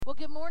Well,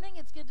 good morning.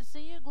 It's good to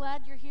see you.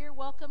 Glad you're here.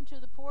 Welcome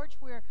to the Porch.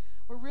 We're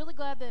really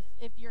glad that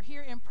if you're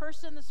here in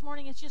person this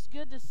morning, it's just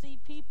good to see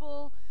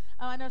people.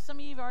 I know some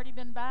of you have already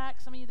been back.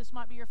 Some of you, this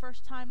might be your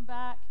first time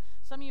back.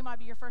 Some of you might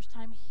be your first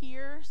time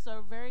here.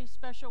 So very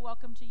special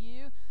welcome to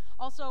you.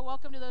 Also,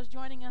 welcome to those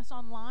joining us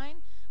online.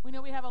 We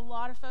know we have a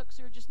lot of folks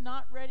who are just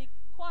not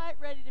quite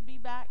ready to be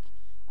back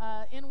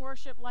in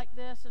worship like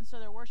this, and so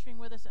they're worshiping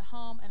with us at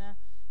home.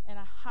 And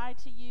a hi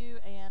to you.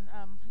 And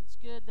it's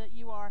good that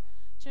you are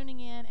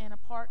tuning in and a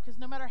part, because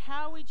no matter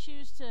how we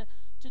choose to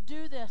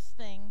do this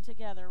thing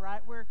together,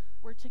 right,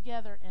 we're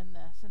together in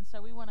this, and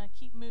so we want to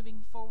keep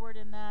moving forward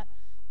in that,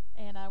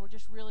 and we're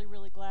just really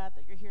glad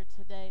that you're here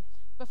today.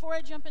 Before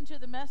I jump into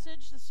the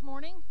message this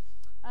morning,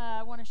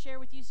 I want to share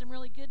with you some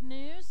really good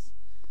news.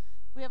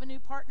 We have a new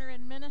partner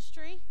in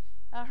ministry.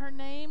 Her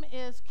name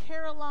is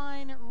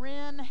Caroline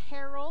Wren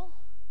Harrell,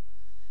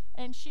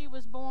 and she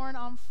was born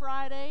on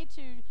Friday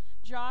to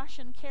Josh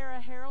and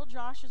Kara Harrell.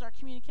 Josh is our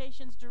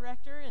communications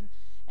director and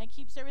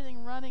keeps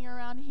everything running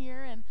around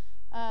here, and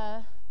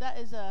that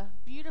is a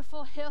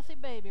beautiful, healthy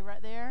baby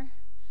right there,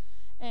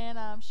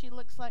 and she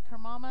looks like her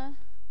mama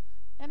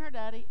and her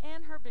daddy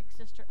and her big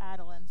sister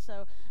Adeline.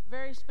 So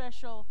very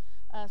special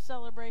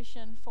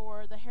celebration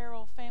for the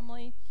Harrell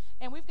family,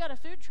 and we've got a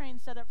food train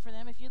set up for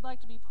them. If you'd like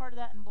to be part of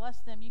that and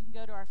bless them, you can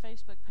go to our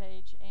Facebook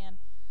page and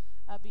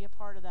be a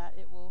part of that.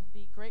 It will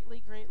be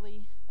greatly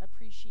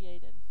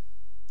appreciated.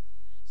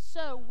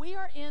 So we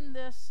are in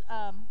this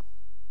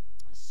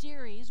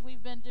series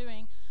we've been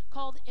doing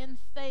called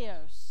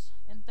Entheos.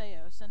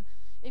 And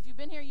if you've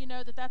been here, you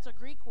know that that's a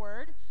Greek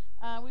word.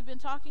 We've been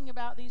talking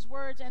about these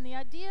words, and the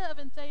idea of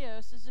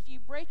Entheos is, if you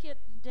break it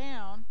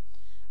down,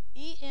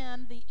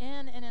 E-N, the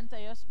N in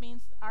Entheos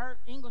means our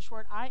English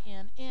word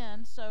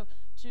I-N, so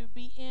to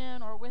be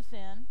in or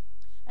within.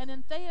 And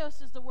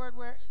Entheos is the word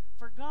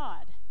for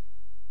God.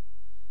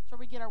 That's where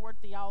we get our word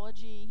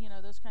theology,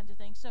 those kinds of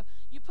things. So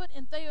you put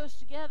Entheos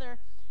together,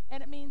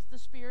 and it means the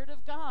Spirit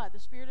of God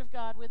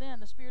within,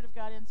 the Spirit of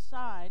God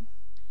inside.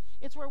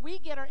 It's where we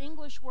get our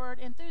English word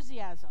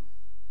enthusiasm.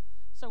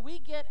 So we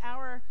get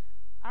our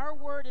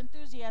word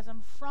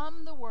enthusiasm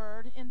from the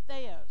word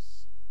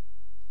Entheos.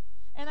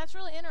 And that's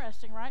really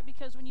interesting, right?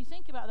 Because when you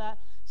think about that,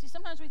 see,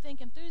 sometimes we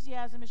think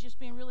enthusiasm is just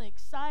being really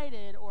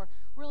excited or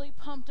really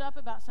pumped up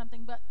about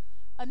something, but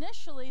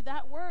initially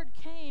that word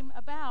came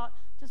about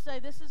to say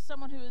this is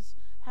someone who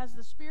has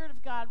the Spirit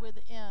of God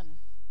within.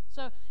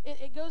 So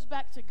it goes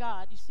back to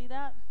God. You see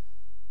that?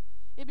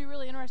 It'd be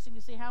really interesting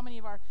to see how many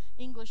of our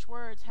English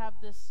words have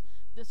this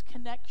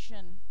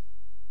connection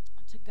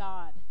to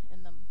God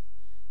in them,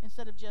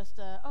 instead of just,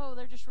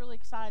 they're just really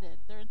excited.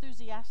 They're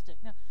enthusiastic.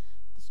 No,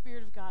 the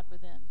Spirit of God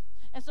within.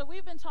 And so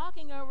we've been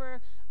talking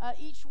over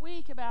each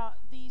week about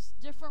these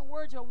different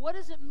words. About what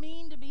does it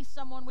mean to be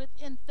someone with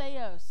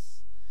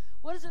Entheos?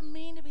 What does it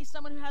mean to be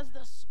someone who has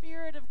the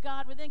Spirit of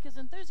God within? Because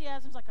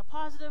enthusiasm is like a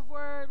positive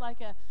word, like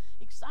a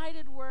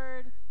excited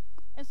word.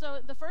 And so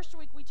the first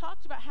week we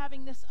talked about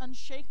having this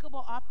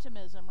unshakable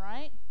optimism,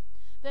 right?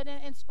 That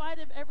in spite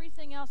of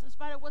everything else, in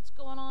spite of what's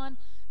going on,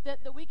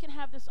 that we can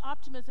have this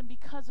optimism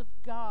because of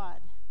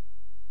God.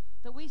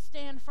 That we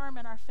stand firm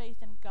in our faith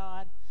in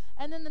God.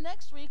 And then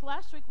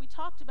last week, we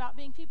talked about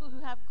being people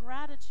who have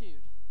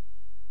gratitude,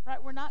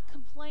 right? We're not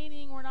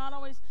complaining. We're not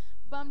always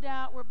bummed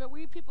out. But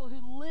we're people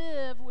who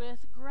live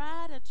with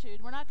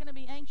gratitude. We're not going to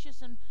be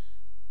anxious and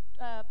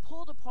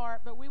pulled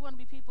apart, but we want to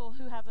be people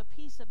who have a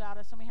peace about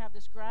us, and we have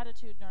this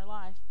gratitude in our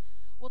life.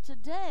 Well,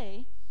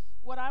 today,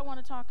 what I want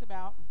to talk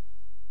about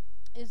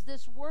is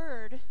this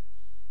word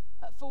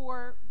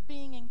for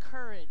being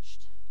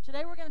encouraged.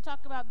 Today we're going to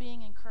talk about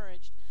being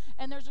encouraged,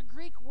 and there's a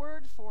Greek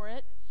word for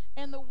it,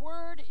 and the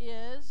word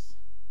is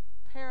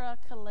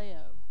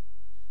parakaleo.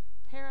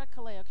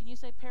 Parakaleo. Can you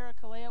say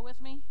parakaleo with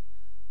me?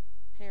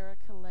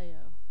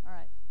 Parakaleo. All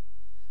right.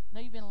 I know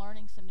you've been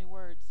learning some new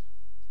words.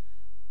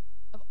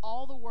 Of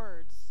all the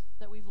words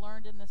that we've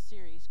learned in this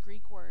series,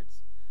 Greek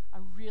words, I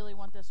really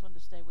want this one to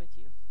stay with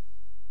you.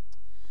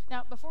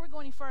 Now, before we go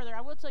any further,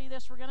 I will tell you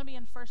this. We're going to be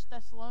in 1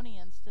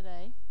 Thessalonians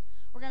today.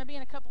 We're going to be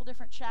in a couple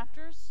different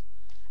chapters.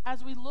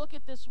 As we look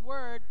at this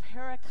word,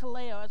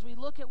 parakaleo, as we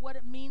look at what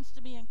it means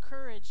to be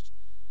encouraged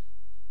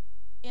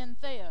in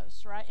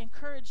Theos, right?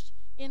 Encouraged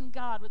in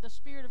God, with the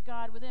Spirit of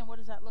God within, what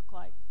does that look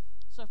like?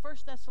 So 1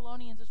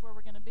 Thessalonians is where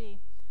we're going to be.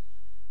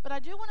 But I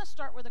do want to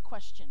start with a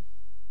question.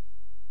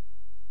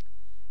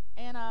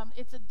 And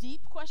it's a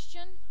deep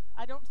question.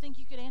 I don't think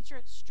you could answer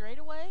it straight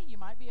away. You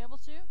might be able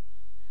to.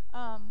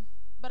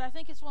 But I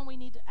think it's one we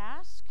need to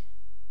ask.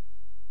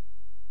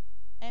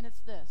 And it's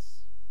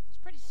this. It's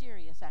pretty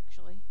serious,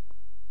 actually.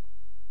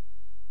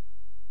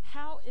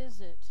 How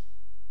is it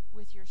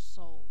with your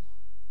soul?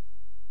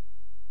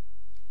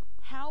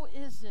 How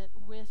is it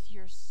with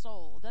your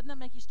soul? Doesn't that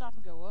make you stop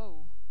and go,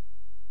 whoa?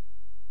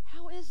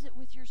 How is it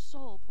with your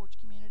soul, Porch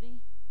Community?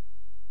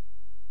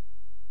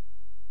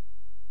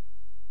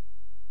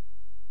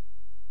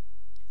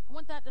 I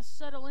want that to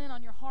settle in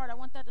on your heart. I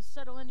want that to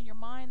settle in your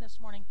mind this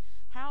morning.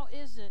 How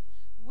is it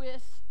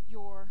with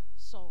your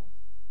soul?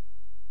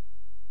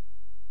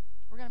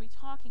 We're going to be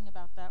talking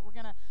about that.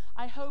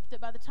 I hope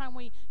that by the time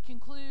we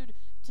conclude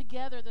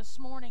together this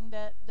morning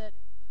that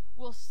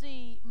we'll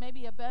see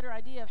maybe a better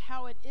idea of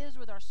how it is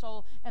with our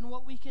soul and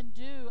what we can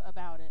do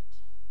about it.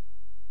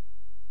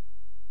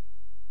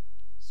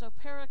 So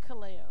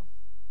parakaleo.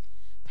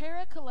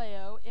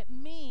 Parakaleo, it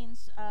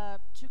means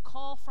to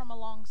call from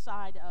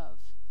alongside of.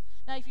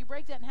 Now, if you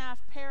break that in half,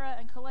 para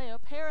and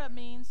kaleo, para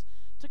means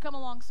to come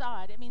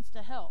alongside. It means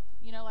to help,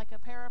 like a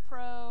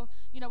parapro.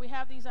 We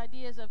have these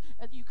ideas of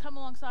you come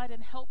alongside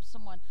and help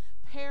someone.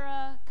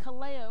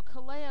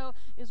 Kaleo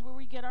is where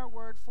we get our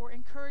word for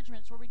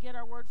encouragement. It's where we get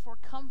our word for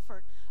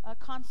comfort,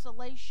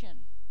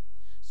 consolation.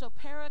 So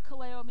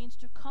parakaleo means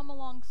to come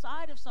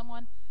alongside of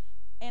someone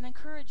and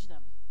encourage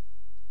them.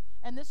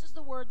 And this is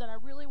the word that I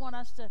really want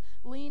us to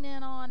lean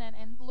in on and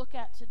look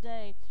at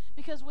today.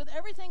 Because with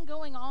everything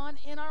going on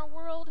in our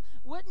world,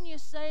 wouldn't you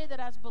say that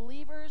as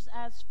believers,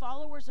 as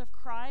followers of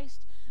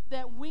Christ,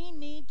 that we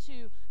need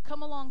to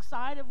come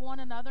alongside of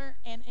one another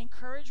and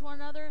encourage one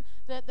another?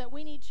 That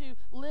we need to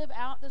live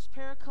out this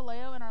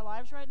parakaleo in our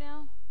lives right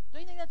now?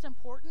 Don't you think that's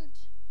important?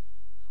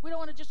 We don't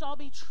want to just all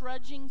be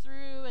trudging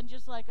through and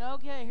just like,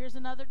 okay, here's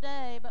another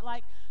day. But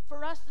like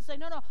for us to say,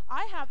 no,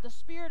 I have the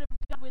Spirit of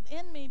God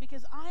within me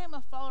because I am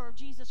a follower of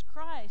Jesus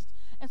Christ.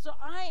 And so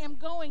I am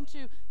going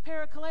to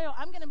parakaleo.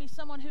 I'm going to be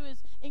someone who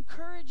is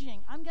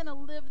encouraging. I'm going to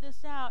live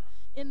this out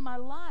in my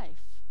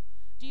life.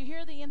 Do you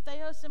hear the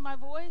Entheos in my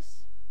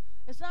voice?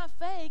 It's not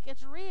fake.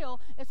 It's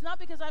real. It's not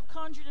because I've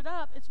conjured it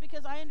up. It's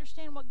because I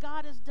understand what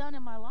God has done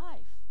in my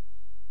life.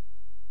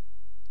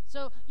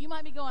 So you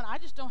might be going, I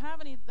just don't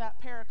have any of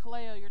that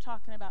parakaleo you're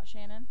talking about,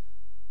 Shannon.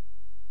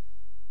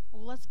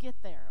 Well, let's get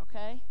there,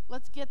 okay?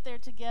 Let's get there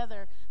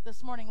together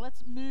this morning.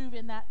 Let's move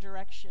in that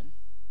direction.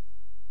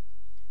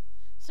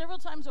 Several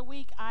times a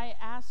week, I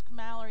ask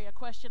Mallory a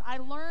question. I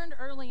learned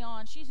early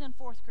on, she's in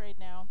 4th grade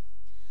now.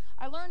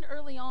 I learned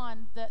early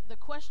on that the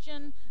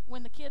question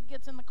when the kid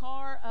gets in the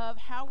car of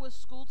how was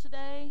school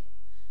today,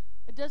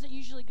 it doesn't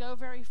usually go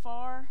very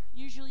far.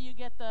 Usually you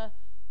get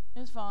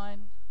it's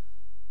fine.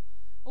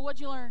 Well,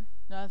 what'd you learn?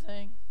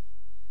 Nothing.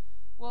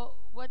 Well,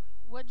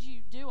 what'd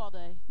you do all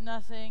day?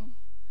 Nothing.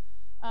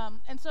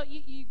 And so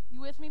you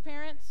with me,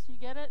 parents? You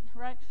get it,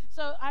 right?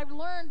 So I've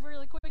learned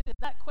really quickly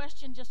that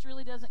question just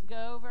really doesn't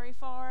go very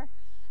far.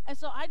 And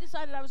so I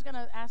decided I was going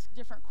to ask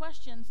different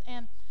questions.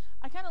 And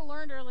I kind of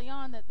learned early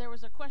on that there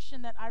was a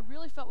question that I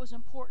really felt was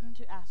important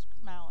to ask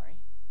Mallory.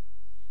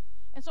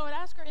 And so I'd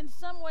ask her in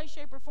some way,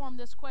 shape, or form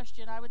this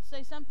question. I would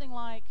say something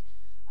like,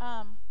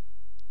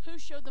 who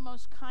showed the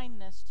most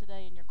kindness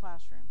today in your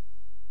classroom?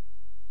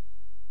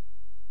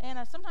 And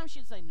sometimes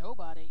she'd say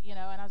nobody, and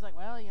I was like,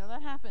 well,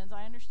 that happens.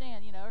 I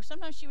understand, Or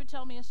sometimes she would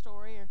tell me a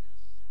story, or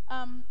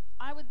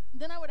I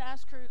would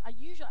ask her. I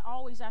usually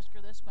always ask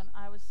her this when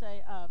I would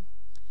say,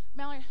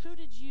 Mallory, who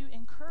did you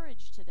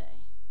encourage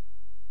today?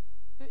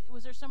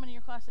 Was there someone in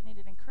your class that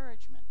needed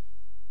encouragement?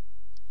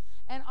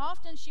 And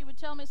often she would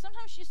tell me,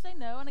 sometimes she'd say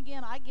no, and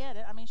again, I get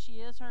it. I mean, she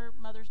is her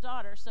mother's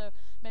daughter, so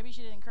maybe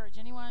she didn't encourage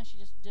anyone, she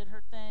just did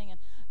her thing, and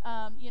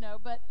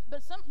but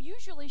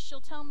usually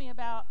she'll tell me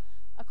about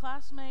a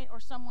classmate or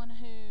someone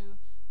who,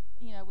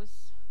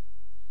 was,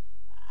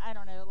 I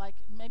don't know, like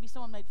maybe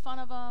someone made fun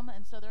of them,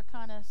 and so they're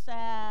kind of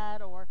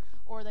sad, or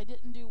they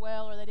didn't do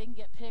well, or they didn't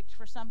get picked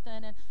for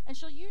something, and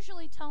she'll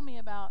usually tell me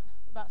about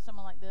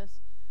someone like this.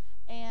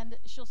 And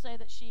she'll say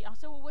that I'll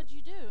say, well, what'd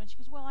you do? And she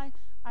goes, well,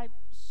 I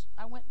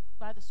went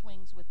by the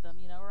swings with them,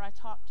 or I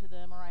talked to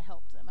them, or I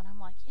helped them. And I'm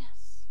like,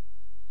 yes.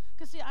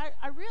 Because, see,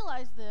 I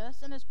realize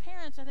this, and as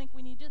parents, I think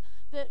we need to,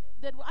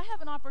 that I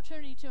have an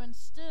opportunity to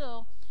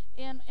instill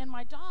in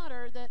my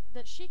daughter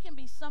that she can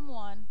be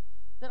someone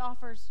that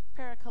offers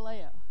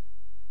parakaleo,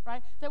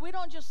 right? That we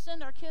don't just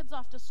send our kids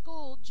off to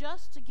school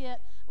just to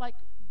get, like,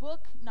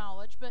 book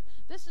knowledge, but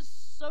this is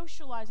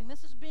socializing,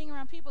 this is being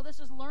around people, this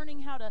is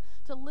learning how to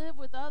live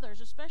with others,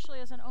 especially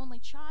as an only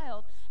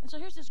child. And so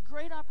here's this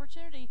great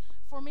opportunity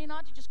for me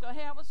not to just go,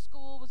 hey, how was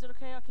school? Was it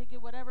okay? Okay,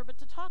 good, whatever. But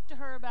to talk to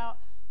her about,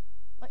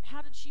 like,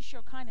 how did she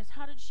show kindness?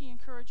 How did she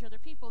encourage other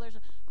people? There's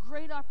a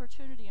great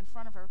opportunity in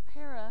front of her.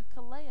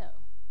 Parakaleo.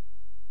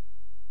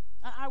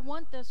 I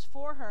want this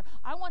for her.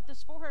 I want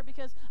this for her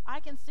because I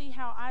can see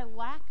how I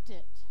lacked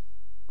it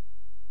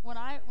when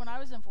I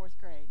was in 4th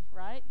grade,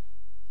 right?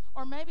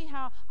 Or maybe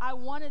how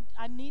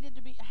I needed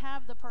to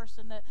have the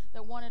person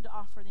that wanted to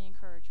offer the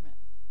encouragement,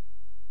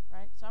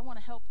 right? So I want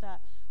to help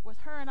that with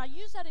her. And I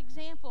use that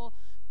example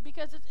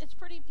because it's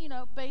pretty,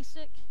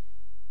 basic.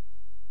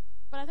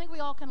 But I think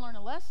we all can learn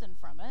a lesson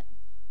from it,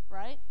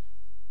 right?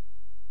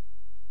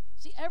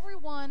 See,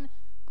 everyone,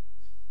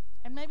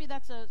 and maybe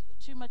that's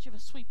too much of a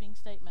sweeping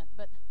statement,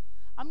 but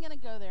I'm going to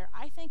go there.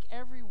 I think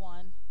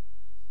everyone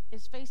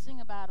is facing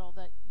a battle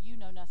that you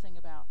know nothing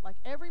about. Like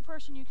every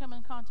person you come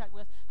in contact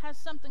with has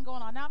something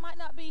going on. Now, it might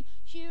not be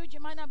huge.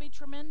 It might not be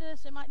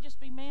tremendous. It might just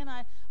be, man,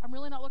 I'm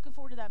really not looking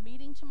forward to that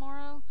meeting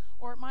tomorrow.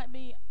 Or it might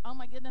be, oh,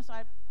 my goodness,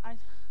 I'm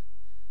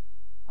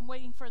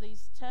waiting for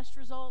these test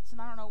results, and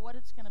I don't know what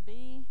it's going to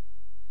be.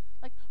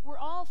 Like, we're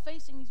all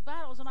facing these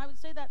battles, and I would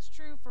say that's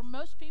true for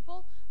most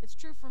people. It's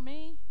true for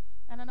me,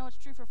 And I know it's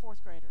true for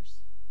fourth graders.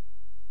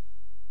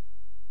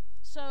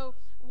 So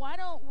why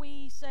don't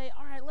we say,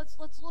 all right, let's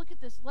look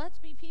at this. Let's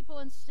be people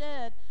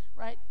instead,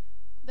 right,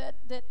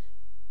 that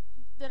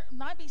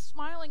might be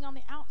smiling on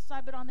the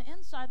outside, but on the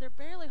inside, they're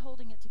barely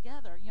holding it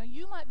together. You know,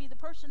 you might be the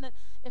person that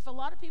if a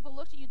lot of people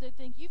looked at you, they'd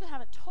think you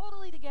have it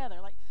totally together.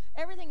 Like,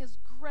 everything is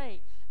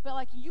great. But,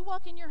 like, you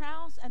walk in your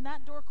house and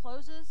that door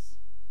closes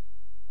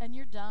and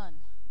you're done.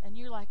 And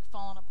you're, like,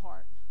 falling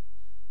apart.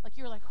 Like,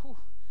 you're like, whew,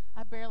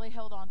 I barely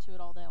held on to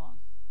it all day long.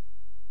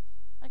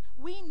 Like,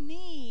 we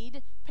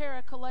need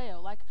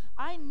parakaleo. Like,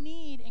 I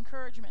need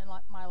encouragement in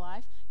my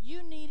life.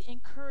 You need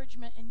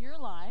encouragement in your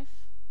life.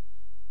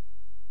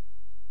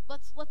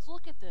 Let's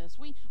look at this.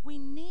 We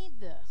need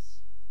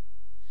this.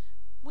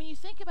 When you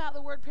think about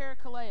the word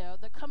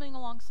parakaleo, the coming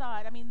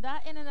alongside, I mean,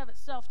 that in and of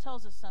itself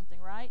tells us something,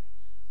 right?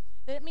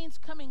 That it means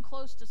coming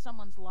close to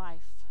someone's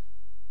life.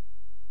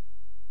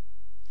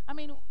 I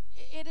mean,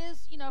 it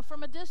is, you know,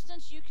 from a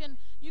distance you can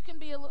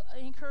be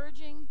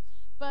encouraging,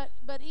 but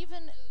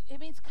even it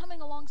means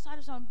coming alongside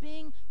of someone,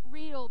 being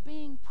real,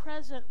 being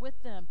present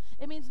with them.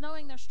 It means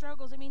knowing their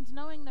struggles. It means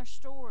knowing their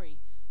story.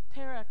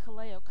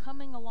 Parakaleo,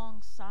 coming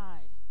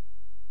alongside.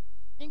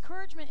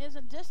 Encouragement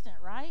isn't distant,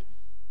 right?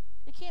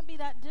 It can't be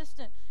that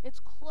distant. It's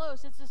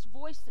close. It's this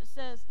voice that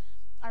says,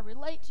 I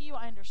relate to you,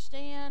 I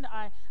understand,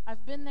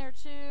 I've been there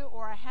too,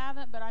 or I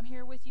haven't, but I'm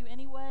here with you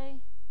anyway.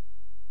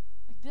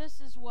 Like,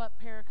 this is what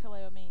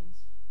parakaleo means.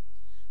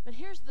 But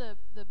here's the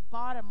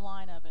bottom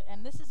line of it,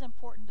 and this is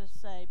important to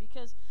say,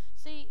 because,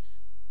 see,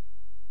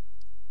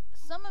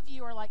 some of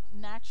you are like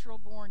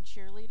natural-born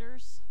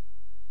cheerleaders.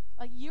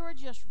 Like, you are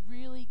just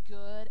really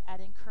good at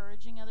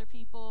encouraging other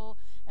people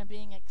and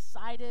being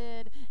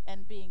excited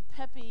and being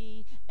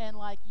peppy, and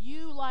like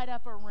you light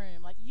up a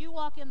room. Like, you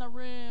walk in the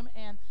room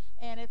and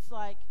it's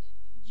like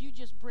you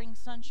just bring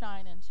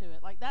sunshine into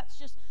it. Like, that's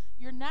just,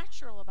 you're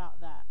natural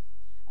about that.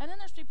 And then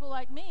there's people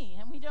like me,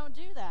 and we don't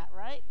do that,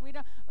 right? We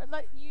don't.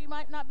 Like, you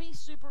might not be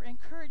super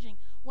encouraging.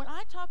 When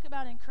I talk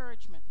about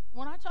encouragement,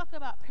 when I talk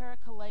about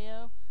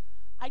parakaleo,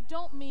 I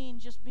don't mean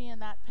just being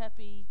that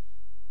peppy,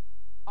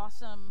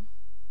 awesome,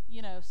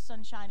 you know,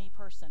 sunshiny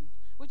person,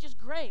 which is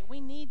great.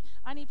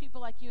 I need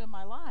people like you in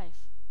my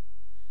life.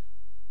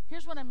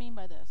 Here's what I mean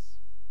by this.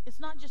 It's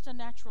not just a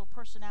natural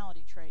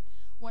personality trait.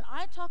 When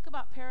I talk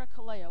about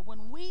parakaleo,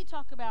 when we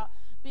talk about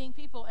being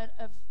people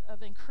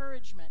of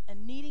encouragement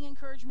and needing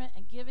encouragement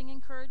and giving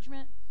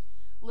encouragement,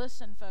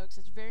 listen, folks,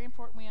 it's very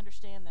important we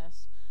understand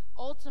this.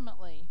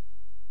 Ultimately,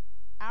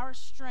 our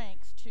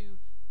strength to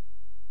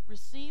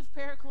receive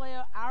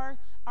parakaleo, our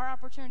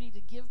opportunity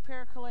to give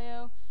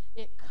parakaleo,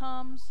 it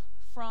comes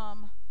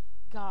from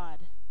God.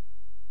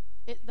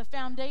 The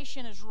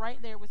foundation is right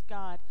there with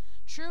God.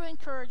 True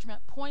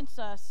encouragement points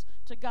us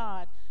to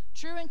God.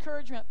 True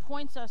encouragement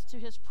points us to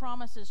his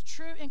promises.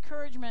 True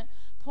encouragement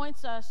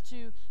points us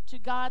to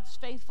God's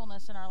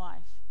faithfulness in our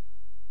life.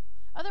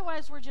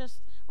 Otherwise,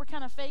 we're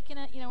kind of faking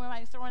it. You know, we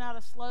might be throwing out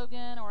a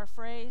slogan or a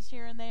phrase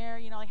here and there,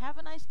 you know, like, have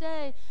a nice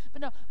day.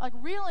 But no, like,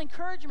 real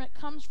encouragement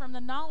comes from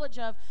the knowledge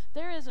of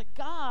there is a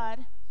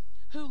God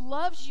who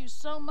loves you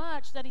so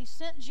much that he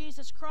sent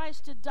Jesus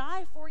Christ to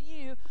die for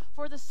you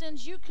for the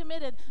sins you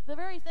committed, the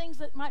very things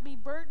that might be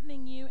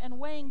burdening you and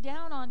weighing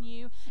down on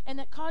you and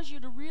that cause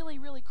you to really,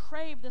 really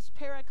crave this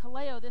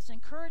parakaleo, this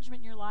encouragement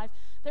in your life.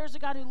 There's a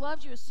God who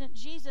loves you, has sent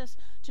Jesus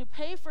to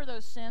pay for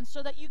those sins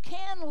so that you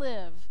can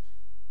live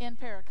in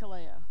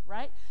parakaleo,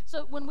 right?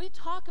 So when we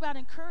talk about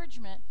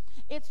encouragement,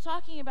 it's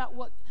talking about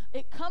what,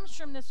 it comes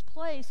from this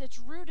place, it's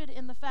rooted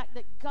in the fact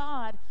that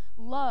God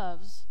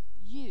loves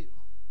you.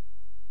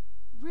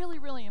 Really,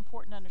 really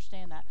important to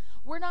understand that.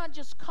 We're not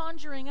just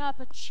conjuring up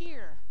a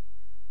cheer,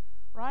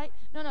 right?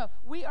 No.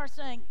 We are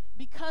saying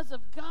because of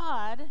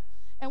God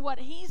and what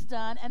he's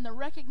done and the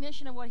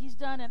recognition of what he's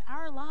done in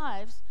our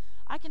lives,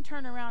 I can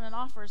turn around and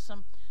offer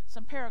some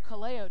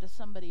parakaleo to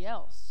somebody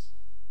else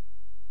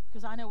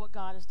because I know what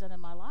God has done in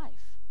my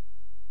life.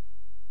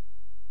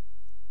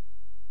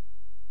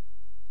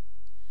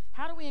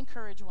 How do we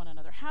encourage one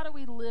another? How do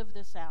we live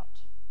this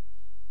out?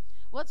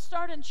 Let's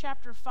start in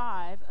chapter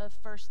 5 of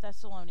 1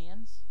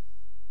 Thessalonians.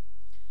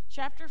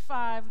 Chapter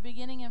 5,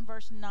 beginning in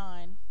verse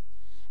 9.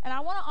 And I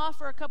want to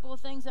offer a couple of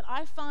things that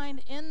I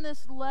find in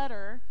this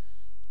letter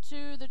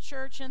to the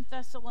church in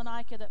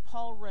Thessalonica that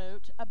Paul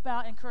wrote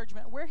about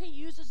encouragement, where he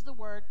uses the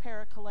word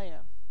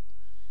parakaleo.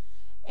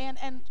 And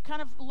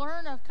kind of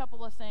learn a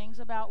couple of things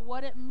about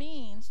what it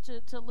means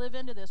to live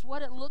into this,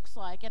 what it looks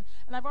like. And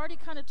I've already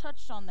kind of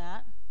touched on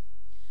that.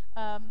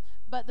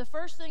 But the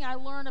first thing I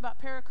learned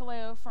about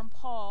parakaleo from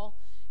Paul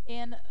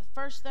in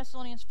 1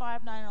 Thessalonians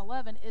 5, 9, and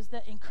 11 is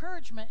that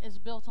encouragement is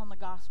built on the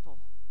gospel.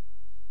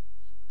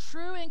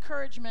 True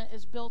encouragement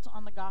is built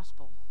on the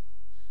gospel.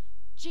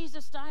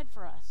 Jesus died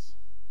for us.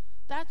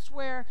 That's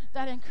where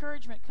that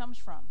encouragement comes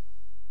from.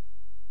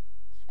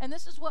 And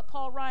this is what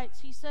Paul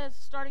writes. He says,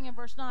 starting in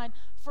verse 9,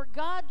 "For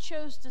God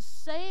chose to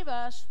save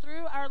us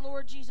through our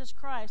Lord Jesus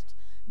Christ,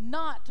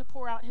 not to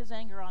pour out his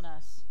anger on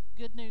us."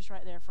 Good news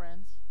right there,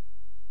 friends.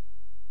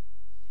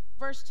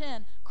 Verse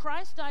 10,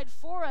 Christ died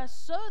for us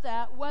so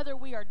that whether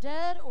we are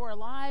dead or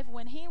alive,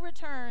 when he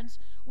returns,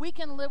 we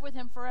can live with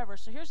him forever.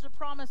 So here's the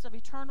promise of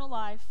eternal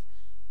life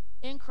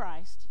in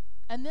Christ.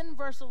 And then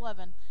verse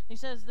 11, he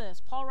says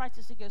this. Paul writes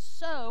this. He goes,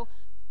 so,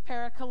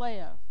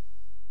 parakaleo.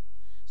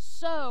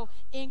 So,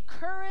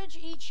 encourage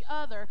each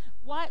other.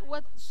 Why?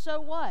 What? So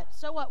what?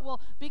 So what?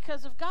 Well,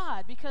 because of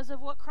God, because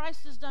of what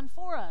Christ has done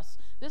for us.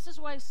 This is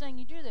why he's saying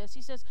you do this.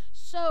 He says,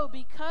 so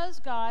because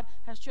God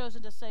has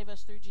chosen to save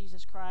us through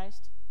Jesus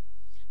Christ,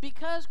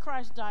 because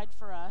Christ died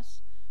for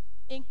us,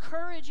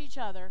 encourage each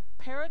other,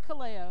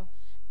 parakaleo,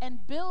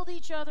 and build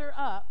each other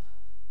up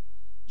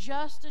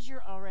just as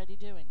you're already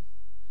doing.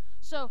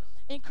 So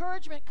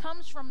encouragement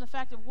comes from the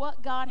fact of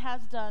what God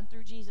has done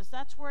through Jesus.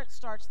 That's where it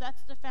starts.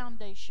 That's the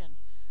foundation,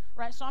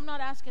 right? So I'm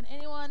not asking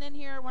anyone in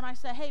here when I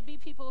say, hey, be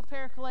people of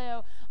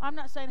parakaleo. I'm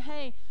not saying,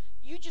 hey,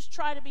 you just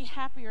try to be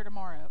happier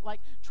tomorrow.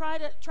 Like try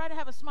to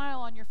have a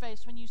smile on your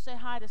face when you say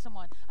hi to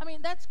someone. I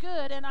mean, that's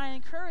good, and I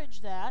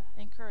encourage that.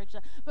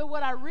 But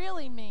what I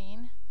really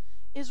mean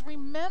is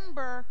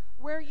remember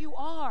where you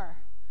are.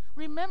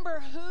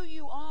 Remember who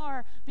you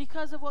are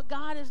because of what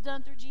God has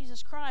done through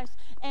Jesus Christ.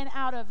 And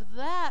out of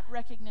that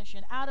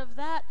recognition, out of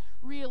that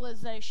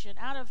realization,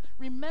 out of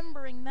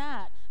remembering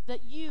that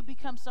you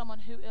become someone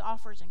who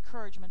offers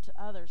encouragement to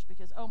others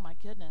because, oh my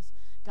goodness,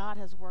 God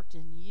has worked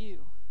in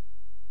you.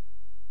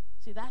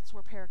 See, that's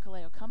where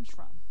parakaleo comes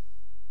from.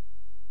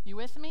 You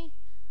with me?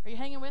 Are you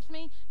hanging with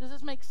me? Does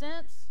this make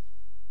sense?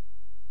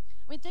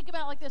 I mean, think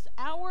about it like this.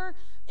 Our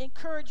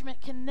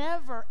encouragement can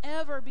never,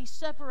 ever be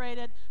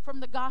separated from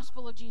the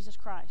gospel of Jesus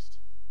Christ.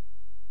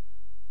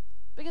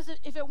 Because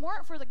if it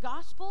weren't for the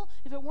gospel,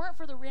 if it weren't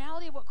for the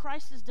reality of what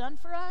Christ has done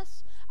for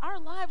us, our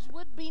lives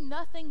would be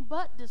nothing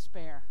but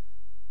despair.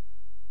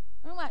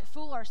 We might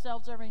fool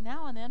ourselves every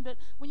now and then, but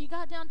when you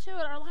got down to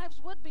it, our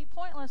lives would be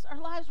pointless. Our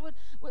lives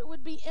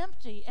would be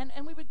empty, and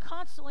we would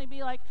constantly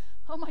be like,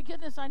 oh my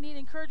goodness, I need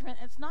encouragement.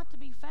 It's not to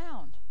be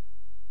found.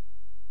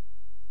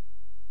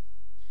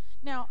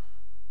 Now,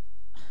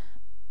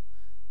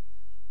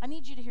 I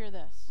need you to hear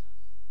this.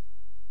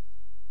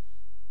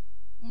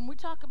 When we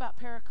talk about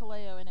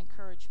parakaleo and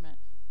encouragement,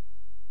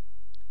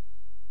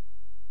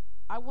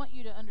 I want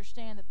you to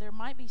understand that there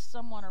might be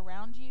someone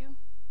around you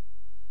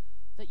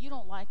that you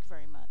don't like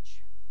very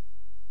much.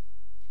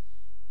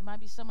 It might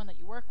be someone that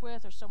you work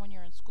with or someone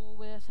you're in school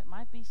with. It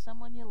might be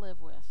someone you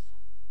live with.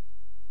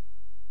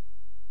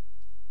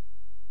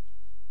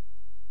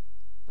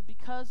 But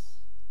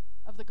because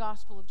of the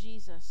gospel of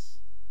Jesus,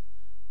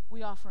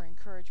 we offer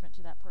encouragement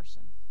to that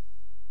person.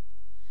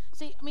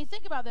 See, I mean,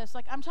 think about this.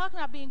 Like, I'm talking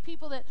about being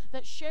people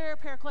that share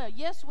parakaleo.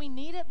 Yes, we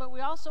need it, but we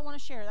also want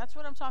to share. That's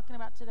what I'm talking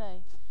about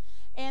today.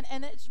 And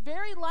it's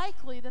very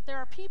likely that there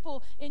are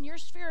people in your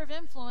sphere of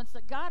influence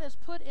that God has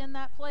put in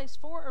that place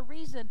for a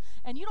reason,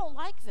 and you don't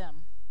like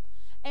them.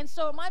 And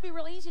so it might be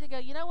real easy to go,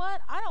 you know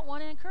what? I don't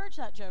want to encourage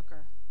that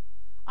joker.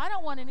 I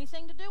don't want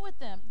anything to do with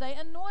them. They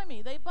annoy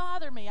me. They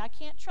bother me. I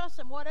can't trust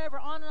them, whatever,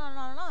 on and on and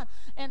on and on.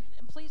 And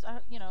please,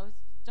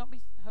 don't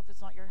be, hope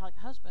it's not your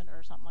husband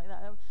or something like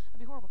that. That'd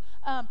be horrible.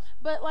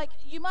 But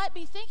you might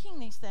be thinking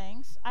these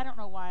things. I don't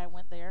know why I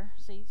went there.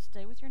 See,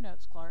 stay with your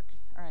notes, Clark.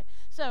 All right.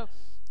 So,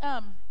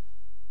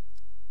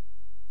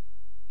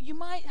 you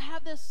might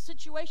have this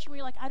situation where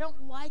you're like, I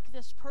don't like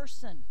this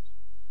person.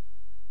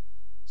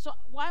 So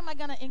why am I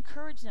going to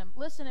encourage them?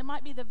 Listen, it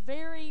might be the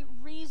very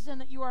reason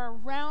that you are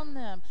around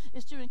them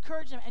is to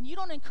encourage them. And you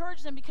don't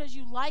encourage them because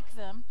you like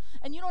them.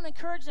 And you don't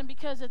encourage them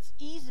because it's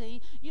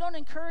easy. You don't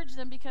encourage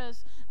them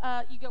because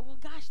you go, well,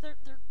 gosh, they're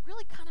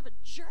really kind of a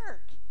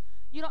jerk.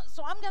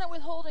 So I'm going to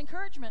withhold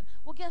encouragement.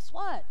 Well, guess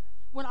what?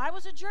 When I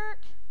was a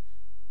jerk,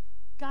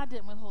 God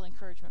didn't withhold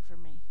encouragement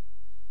from me.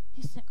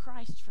 He sent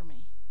Christ for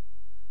me.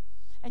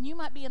 And you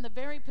might be in the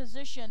very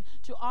position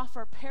to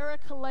offer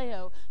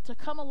parakaleo, to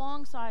come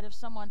alongside of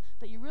someone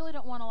that you really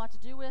don't want a lot to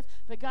do with,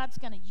 but God's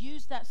going to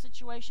use that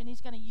situation.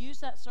 He's going to use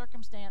that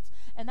circumstance,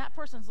 and that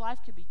person's life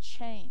could be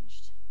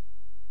changed.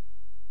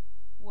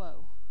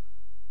 Whoa.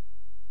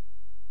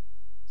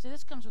 See,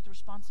 this comes with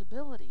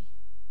responsibility.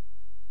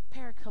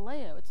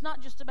 Parakaleo. It's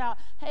not just about,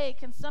 hey,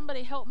 can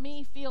somebody help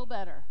me feel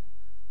better?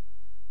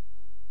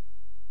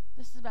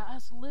 This is about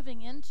us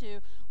living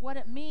into what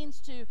it means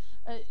to,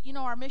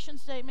 our mission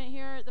statement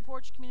here at the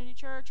Porch Community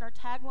Church, our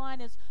tagline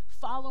is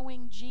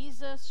following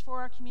Jesus for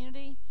our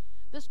community.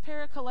 This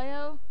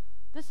parakaleo,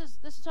 this is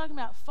talking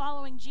about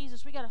following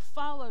Jesus. We got to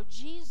follow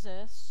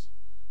Jesus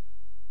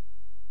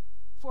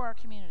for our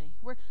community.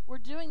 We're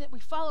doing that. We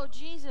follow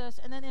Jesus,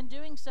 and then in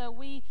doing so,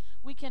 we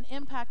can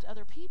impact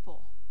other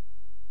people.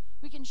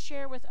 We can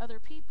share with other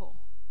people.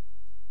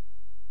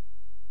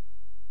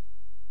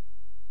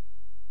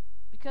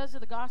 Because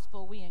of the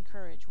gospel, we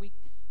encourage. We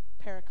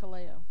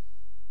parakaleo.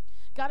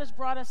 God has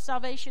brought us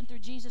salvation through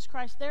Jesus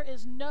Christ. There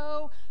is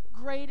no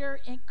greater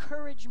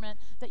encouragement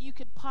that you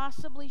could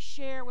possibly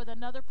share with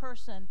another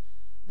person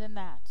than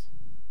that.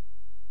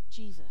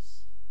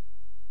 Jesus.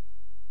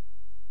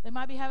 They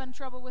might be having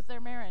trouble with their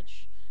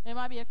marriage. It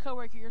might be a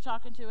coworker you're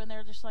talking to, and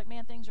they're just like,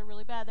 man, things are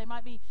really bad. They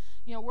might be,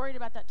 worried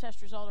about that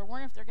test result, or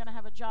wondering if they're going to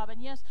have a job.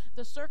 And yes,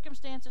 the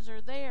circumstances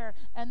are there,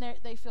 and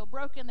they feel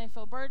broken, they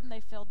feel burdened, they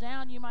feel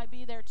down. You might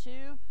be there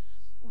too.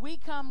 We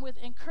come with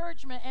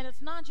encouragement, and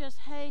it's not just,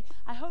 hey,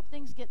 I hope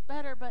things get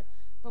better, but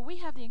we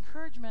have the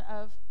encouragement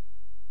of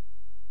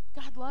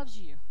God loves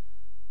you,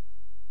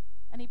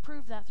 and he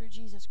proved that through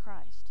Jesus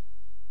Christ.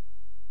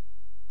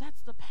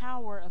 That's the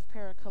power of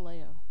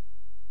parakaleo.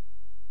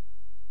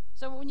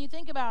 So when you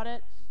think about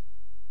it,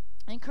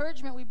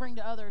 encouragement we bring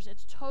to others,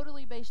 it's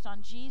totally based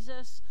on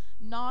Jesus,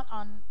 not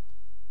on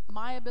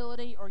my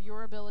ability or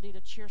your ability to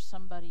cheer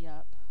somebody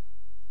up.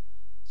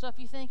 So if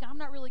you think, I'm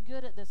not really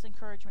good at this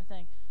encouragement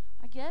thing,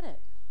 I get it.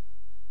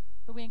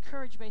 But we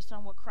encourage based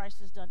on what Christ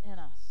has done in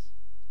us.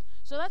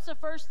 So that's the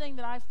first thing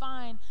that I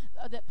find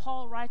that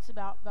Paul writes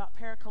about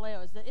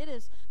parakaleo, is that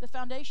the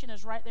foundation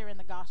is right there in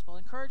the gospel.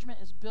 Encouragement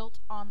is built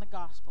on the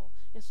gospel.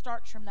 It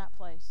starts from that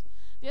place.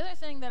 The other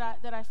thing that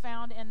I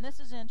found, and this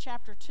is in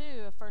chapter 2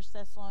 of 1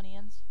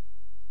 Thessalonians,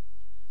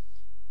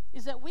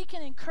 is that we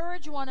can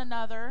encourage one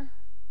another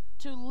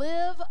to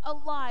live a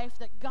life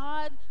that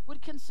God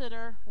would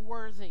consider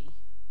worthy.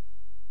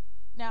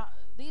 Now,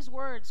 these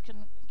words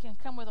can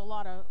come with a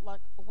lot of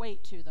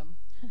weight to them.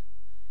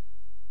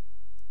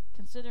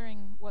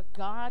 Considering what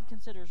God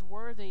considers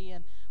worthy,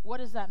 and what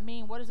does that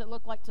mean? What does it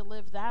look like to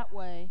live that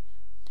way?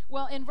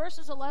 Well, in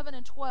verses 11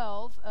 and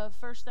 12 of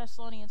 1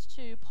 Thessalonians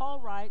 2,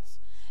 Paul writes,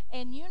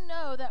 and you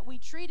know that we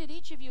treated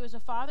each of you as a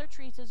father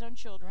treats his own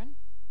children.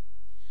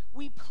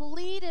 We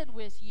pleaded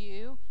with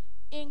you,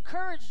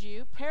 encouraged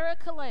you,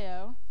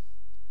 parakaleo,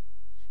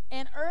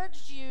 and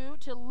urged you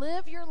to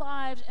live your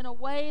lives in a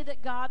way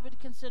that God would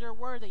consider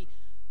worthy.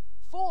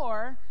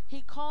 For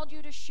he called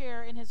you to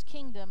share in his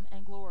kingdom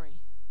and glory.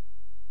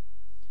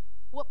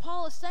 What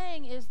Paul is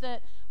saying is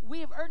that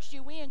we have urged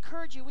you, we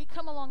encourage you, we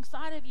come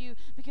alongside of you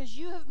because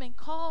you have been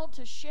called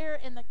to share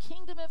in the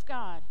kingdom of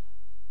God.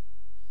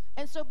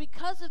 And so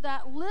because of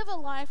that, live a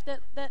life that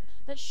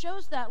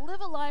shows that.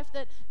 Live a life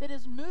that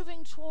is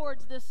moving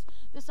towards this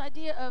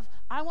idea of,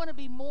 I want to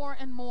be more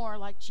and more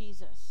like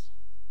Jesus.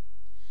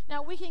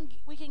 Now, we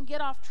can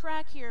get off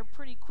track here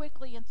pretty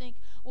quickly and think,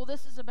 well,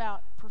 this is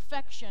about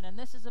perfection, and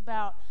this is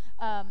about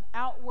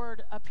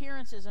outward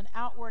appearances and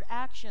outward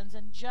actions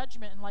and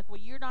judgment, and like, well,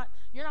 you're not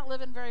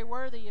living very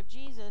worthy of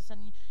Jesus,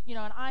 and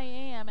and I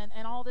am, and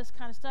all this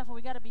kind of stuff. And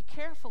we got to be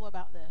careful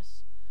about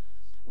this.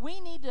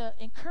 We need to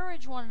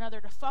encourage one another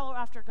to follow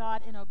after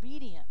God in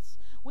obedience.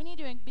 We need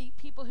to be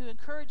people who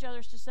encourage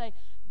others to say,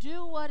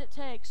 do what it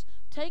takes.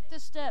 Take the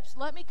steps.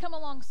 Let me come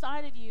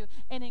alongside of you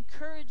and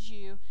encourage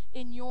you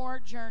in your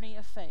journey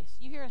of faith.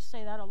 You hear us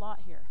say that a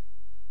lot here.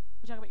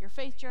 We talk about your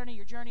faith journey,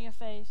 your journey of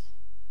faith.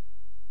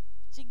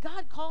 See,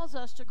 God calls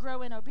us to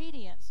grow in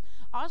obedience.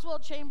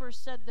 Oswald Chambers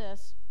said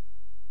this.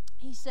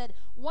 He said,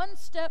 one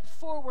step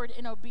forward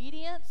in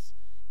obedience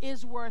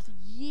is worth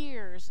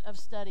years of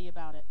study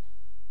about it.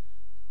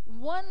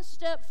 One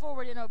step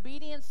forward in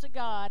obedience to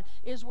God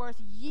is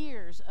worth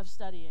years of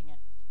studying it.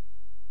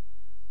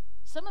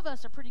 Some of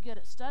us are pretty good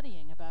at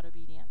studying about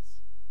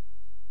obedience,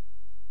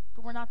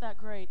 but we're not that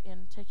great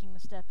in taking the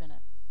step in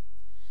it.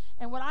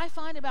 And what I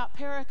find about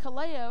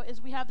parakaleo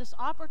is we have this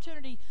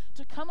opportunity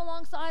to come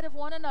alongside of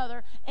one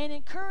another and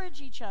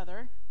encourage each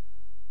other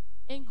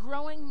in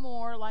growing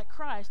more like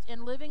Christ,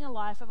 in living a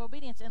life of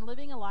obedience, and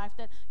living a life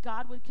that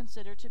God would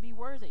consider to be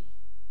worthy.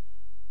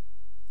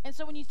 And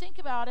so when you think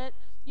about it,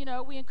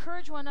 we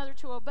encourage one another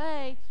to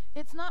obey.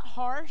 It's not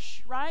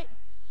harsh, right?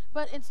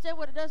 But instead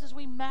what it does is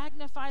we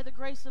magnify the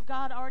grace of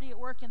God already at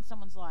work in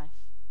someone's life.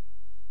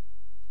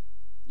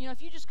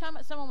 If you just come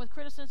at someone with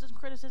criticism,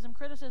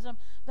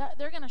 that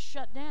they're going to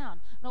shut down.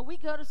 No, we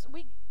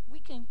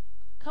can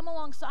come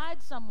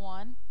alongside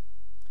someone,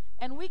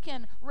 and we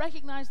can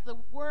recognize the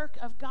work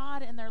of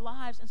God in their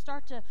lives and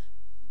start to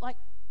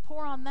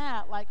pour on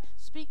that,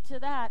 speak to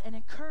that and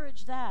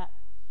encourage that,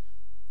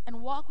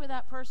 and walk with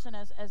that person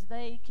as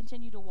they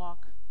continue to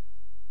walk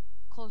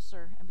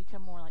closer and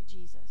become more like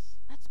Jesus.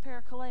 That's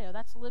parakaleo.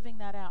 That's living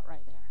that out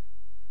right there.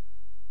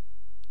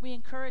 We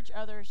encourage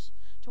others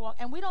to walk,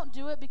 and we don't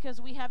do it because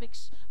we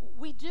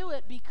do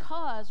it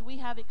because we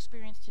have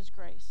experienced his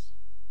grace.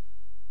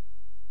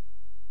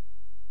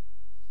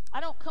 I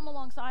don't come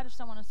alongside of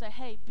someone and say,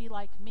 hey, be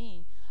like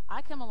me.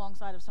 I come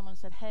alongside of someone and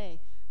said, hey,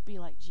 be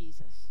like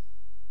Jesus.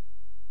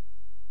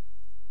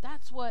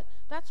 That's what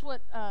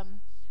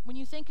when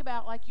you think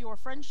about your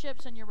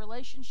friendships and your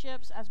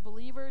relationships as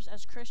believers,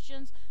 as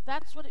Christians,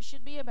 that's what it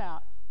should be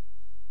about.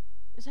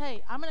 Is,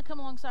 hey, I'm going to come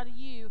alongside of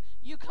you,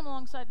 you come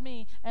alongside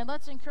me, and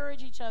let's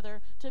encourage each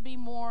other to be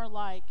more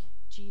like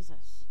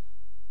Jesus.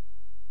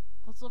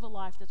 Let's live a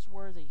life that's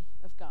worthy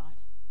of God.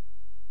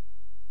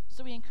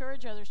 So we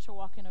encourage others to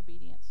walk in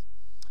obedience.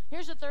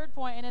 Here's the third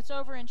point, and it's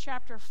over in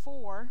chapter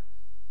 4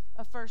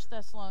 of 1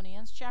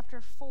 Thessalonians,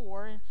 chapter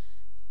 4,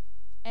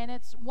 and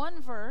it's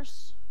one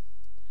verse.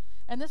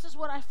 And this is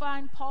what I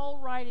find Paul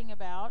writing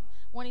about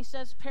when he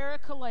says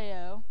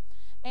parakaleo.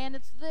 And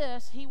it's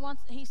this,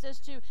 he says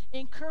to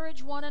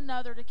encourage one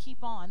another to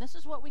keep on. This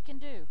is what we can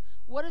do.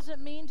 What does it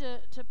mean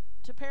to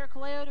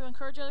parakaleo, to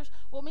encourage others?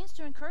 Well, it means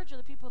to encourage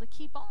other people to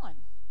keep on.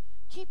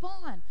 Keep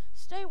on.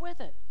 Stay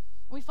with it.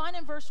 We find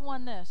in verse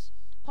 1 this.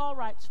 Paul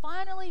writes,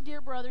 "Finally,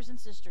 dear brothers and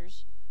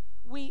sisters,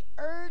 we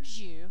urge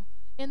you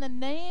in the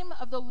name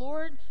of the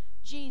Lord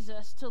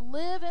Jesus to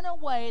live in a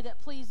way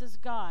that pleases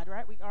God."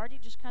 Right? We already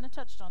just kind of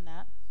touched on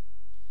that.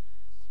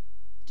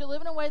 To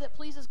live in a way that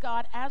pleases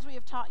God as we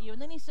have taught you.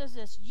 And then he says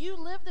this, you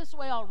live this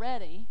way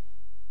already.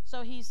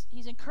 So he's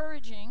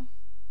encouraging.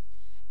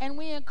 And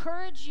we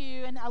encourage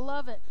you, and I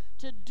love it,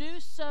 to do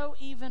so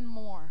even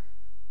more.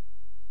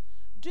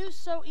 Do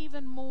so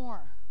even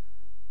more.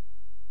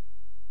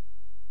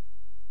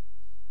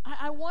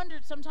 I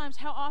wondered sometimes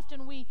how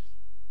often we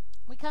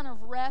kind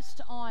of rest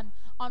on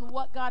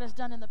what God has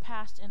done in the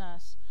past in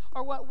us,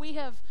 or what we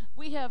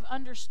have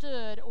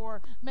understood,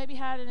 or maybe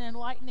had an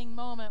enlightening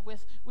moment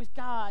with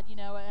God,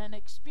 an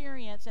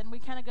experience, and we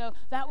kind of go,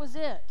 that was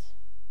it.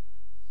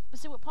 But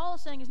see, what Paul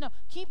is saying is, no,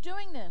 keep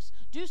doing this.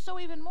 Do so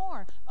even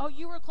more. Oh,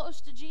 you were close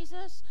to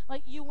Jesus?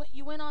 Like you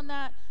went on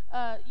that,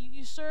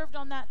 you served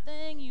on that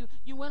thing,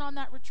 you went on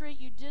that retreat,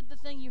 you did the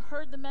thing, you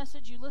heard the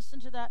message, you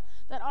listened to that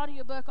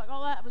audiobook, like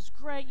all that was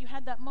great, you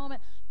had that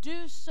moment.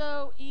 Do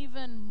so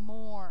even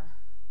more.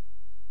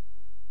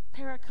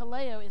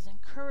 Parakaleo is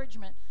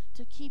encouragement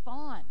to keep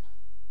on.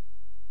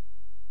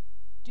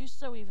 Do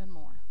so even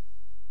more.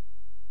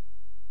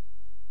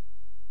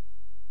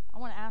 I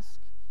want to ask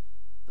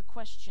the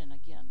question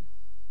again.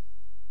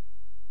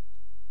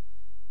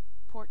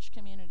 Porch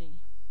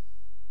community,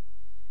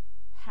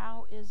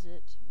 how is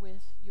it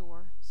with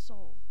your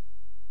soul?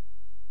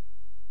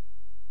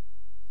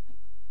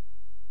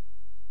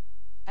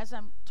 As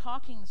I'm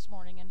talking this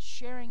morning and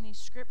sharing these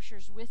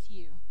scriptures with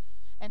you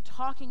and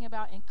talking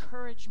about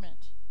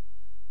encouragement,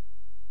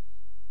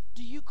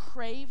 do you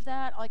crave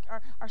that? Like,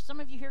 are some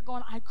of you here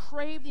going, I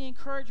crave the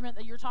encouragement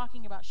that you're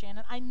talking about,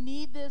 Shannon. I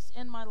need this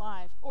in my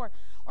life. Or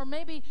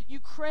maybe you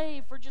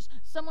crave for just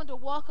someone to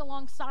walk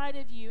alongside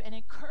of you and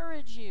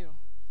encourage you.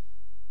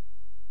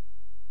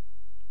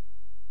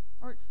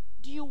 Or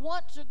do you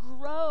want to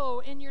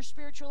grow in your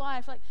spiritual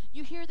life? Like,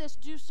 you hear this,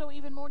 do so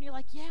even more, and you're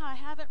like, yeah, I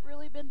haven't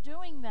really been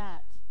doing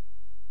that.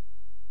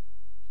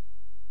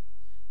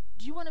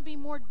 Do you want to be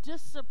more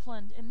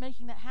disciplined in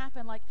making that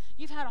happen? Like,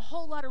 you've had a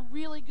whole lot of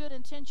really good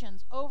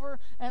intentions over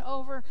and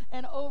over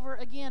and over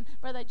again,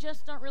 but they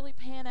just don't really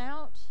pan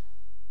out?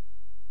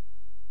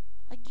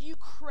 Like, do you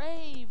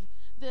crave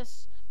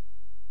this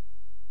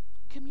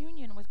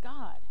communion with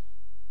God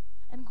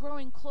and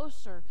growing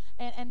closer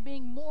and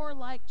being more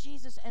like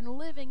Jesus and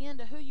living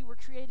into who you were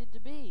created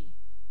to be?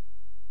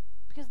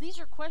 Because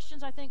these are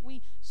questions I think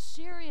we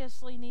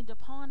seriously need to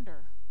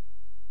ponder.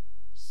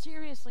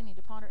 Seriously need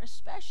to ponder,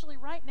 especially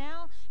right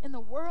now in the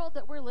world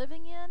that we're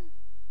living in,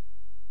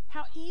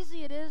 how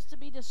easy it is to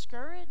be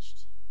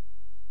discouraged.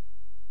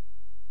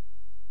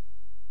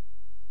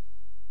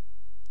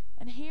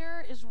 And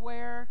here is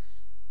where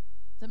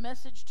the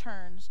message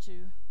turns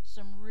to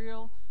some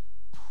real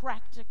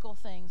practical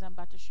things I'm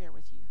about to share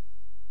with you.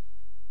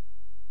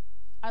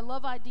 I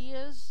love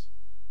ideas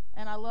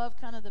and I love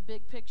kind of the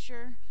big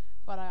picture,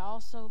 but I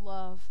also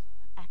love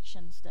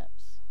action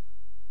steps.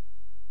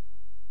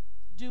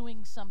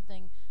 Doing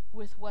something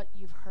with what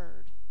you've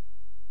heard.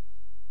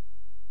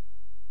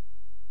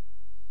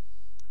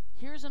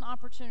 Here's an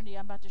opportunity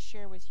I'm about to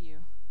share with you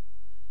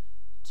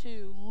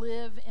to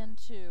live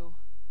into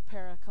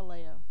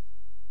parakaleo.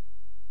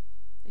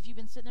 If you've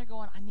been sitting there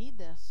going, I need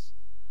this.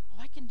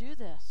 Oh, I can do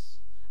this.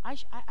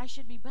 I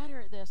should be better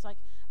at this. Like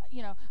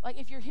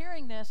if you're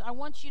hearing this, I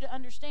want you to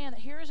understand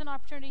that here is an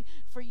opportunity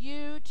for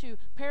you to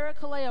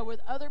parakaleo with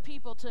other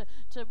people,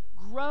 to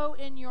grow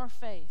in your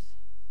faith.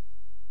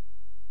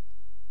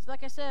 So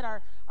like I said,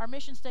 our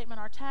mission statement,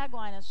 our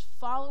tagline is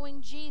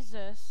following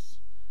Jesus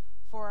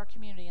for our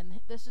community. And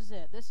this is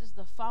it. This is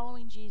the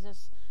following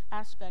Jesus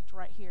aspect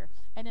right here.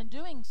 And in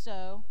doing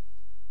so,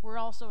 we're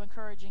also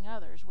encouraging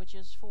others, which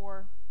is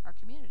for our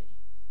community.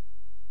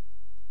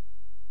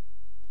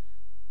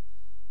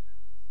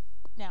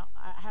 Now,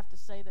 I have to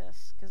say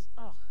this because,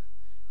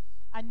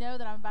 I know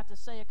that I'm about to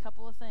say a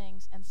couple of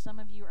things, and some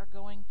of you are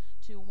going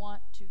to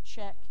want to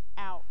check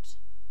out.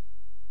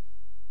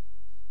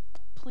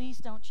 Please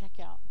don't check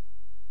out.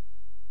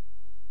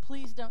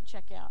 Please don't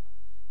check out.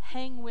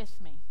 Hang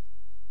with me.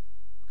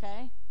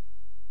 Okay?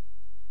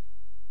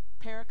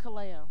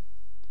 Parakaleo.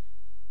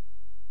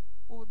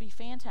 What would be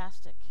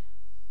fantastic,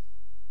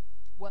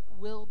 what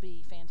will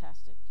be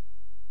fantastic,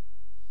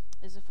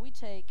 is if we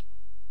take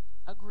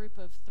a group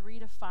of 3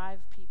 to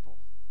 5 people,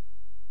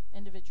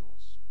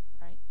 individuals,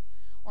 right?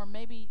 Or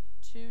maybe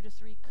 2 to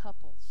 3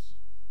 couples.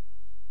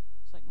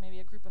 It's like maybe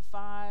a group of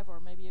 5 or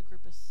maybe a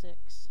group of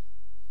 6.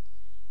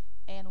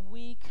 And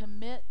we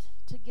commit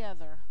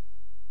together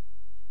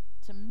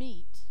to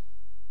meet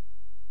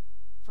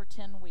for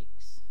 10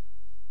 weeks.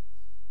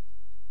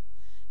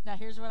 Now,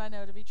 here's what I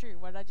know to be true.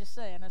 What did I just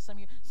say? I know some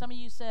of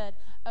you said,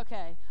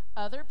 okay,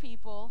 other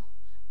people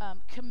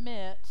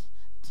commit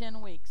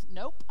 10 weeks.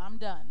 Nope, I'm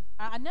done.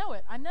 I know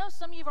it. I know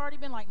some of you have already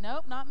been like,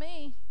 nope, not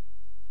me.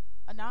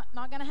 Not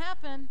going to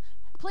happen.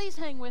 Please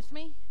hang with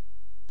me.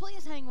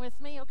 Please hang with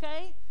me,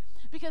 okay?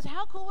 Because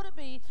how cool would it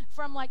be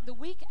from like the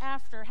week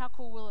after, how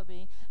cool will it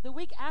be? The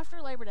week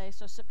after Labor Day,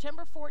 so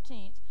September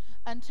 14th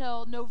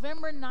until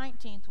November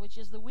 19th, which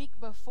is the week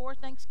before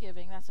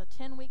Thanksgiving, that's a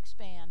 10-week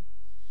span,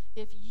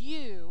 if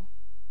you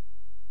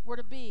were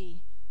to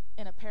be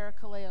in a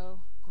parakaleo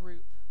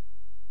group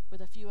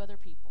with a few other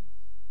people.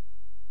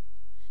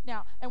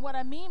 Now, and what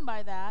I mean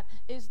by that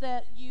is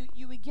that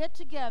you would get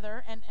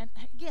together, and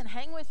again,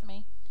 hang with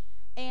me,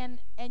 and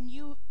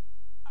you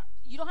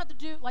don't have to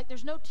do, like,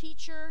 there's no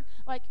teacher,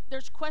 like,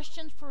 there's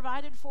questions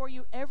provided for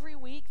you every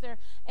week, they're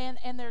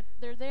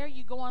there,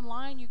 you go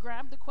online, you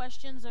grab the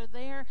questions, they're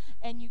there,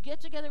 and you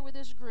get together with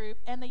this group,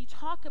 and they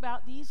talk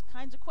about these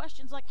kinds of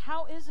questions, like,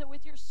 how is it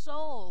with your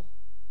soul?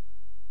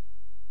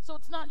 So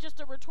it's not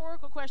just a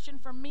rhetorical question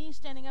from me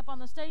standing up on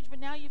the stage, but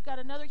now you've got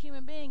another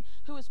human being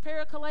who is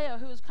parakaleo,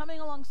 who is coming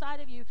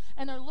alongside of you,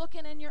 and they're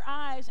looking in your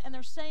eyes, and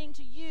they're saying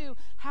to you,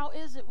 how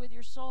is it with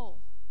your soul?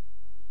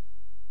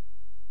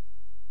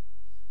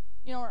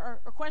 You know, or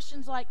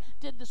questions like,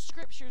 did the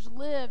scriptures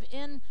live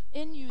in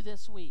you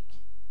this week?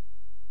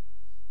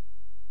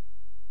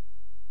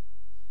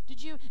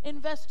 Did you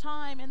invest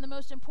time in the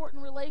most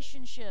important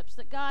relationships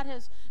that God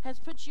has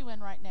put you in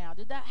right now?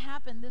 Did that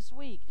happen this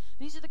week?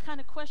 These are the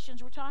kind of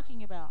questions we're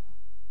talking about.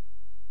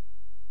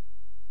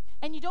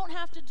 And you don't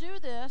have to do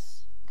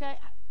this, okay?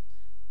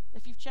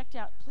 If you've checked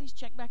out, please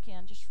check back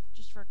in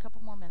just for a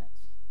couple more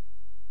minutes.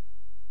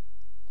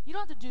 You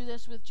don't have to do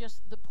this with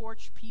just the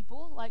Porch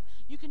people. Like,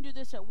 you can do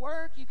this at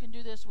work. You can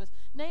do this with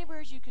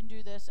neighbors. You can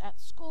do this at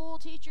school,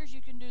 teachers.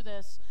 You can do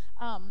this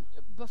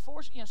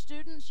before,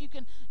 students. You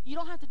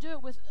don't have to do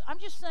it with, I'm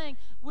just saying,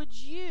 would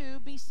you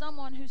be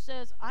someone who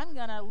says, I'm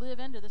going to live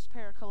into this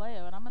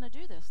parakaleo and I'm going to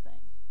do this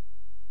thing?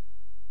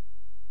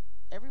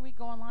 Every week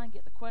go online,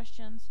 get the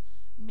questions,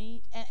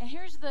 meet. And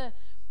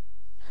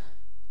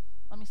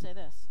let me say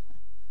this.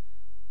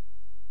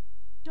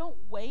 Don't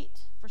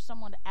wait for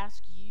someone to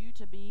ask you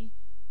to be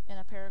in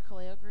a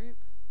parakaleo group.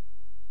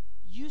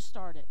 You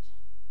start it.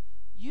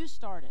 You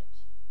start it.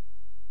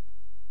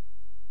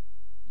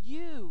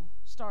 You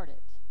start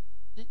it.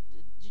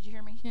 Did you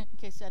hear me? In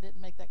case I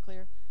didn't make that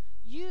clear.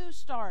 You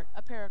start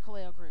a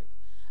parakaleo group.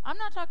 I'm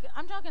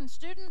talking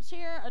students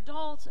here,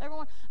 adults,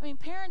 everyone. I mean,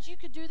 parents, you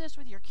could do this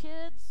with your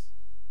kids.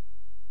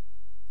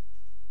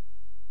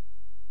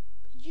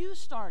 You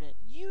start it.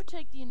 You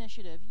take the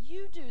initiative.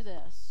 You do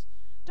this.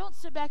 Don't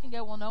sit back and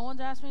go, well, no one's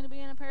asked me to be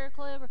in a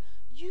parakaleo group.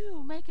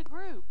 You make a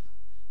group.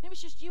 Maybe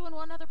it's just you and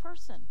one other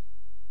person.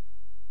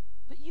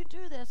 But you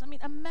do this. I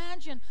mean,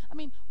 imagine,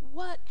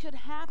 what could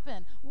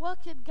happen?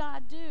 What could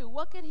God do?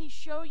 What could he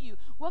show you?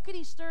 What could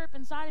he stir up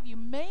inside of you?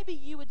 Maybe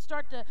you would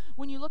start to,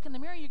 when you look in the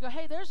mirror, you go,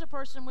 hey, there's a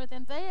person with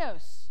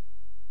Entheos.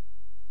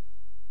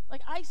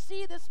 Like, I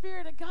see the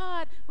Spirit of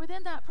God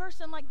within that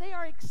person. Like, they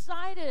are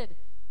excited.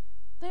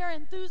 They are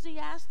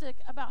enthusiastic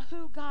about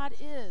who God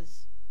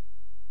is.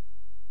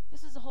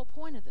 This is the whole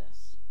point of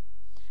this.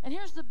 And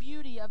here's the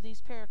beauty of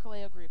these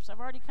parakaleo groups. I've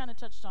already kind of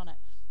touched on it.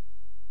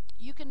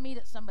 You can meet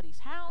at somebody's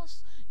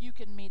house. You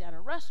can meet at a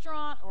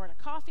restaurant or at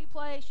a coffee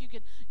place. You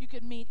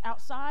could meet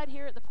outside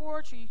here at the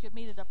porch, or you could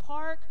meet at a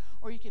park,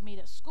 or you could meet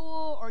at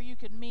school, or you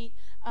could meet,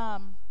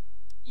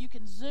 you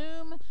can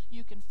Zoom,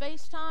 you can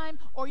FaceTime,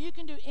 or you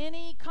can do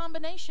any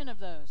combination of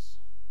those.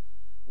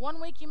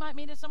 One week you might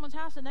meet at someone's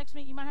house, the next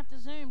week you might have to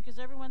Zoom because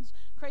everyone's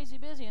crazy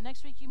busy, and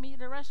next week you meet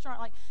at a restaurant.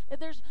 Like,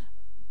 there's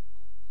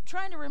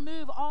trying to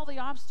remove all the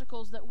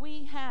obstacles that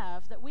we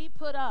have, that we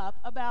put up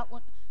about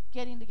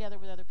getting together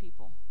with other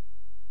people.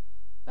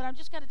 But I've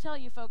just got to tell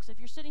you, folks, if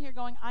you're sitting here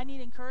going, I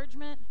need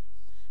encouragement,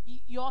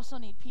 you also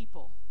need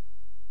people.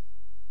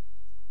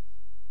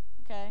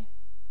 Okay?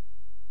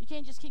 You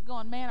can't just keep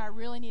going, man, I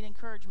really need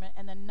encouragement,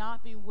 and then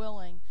not be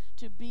willing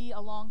to be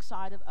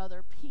alongside of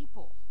other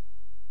people.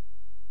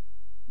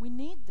 We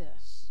need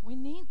this. We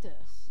need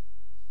this.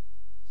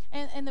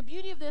 And the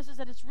beauty of this is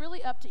that it's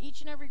really up to each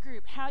and every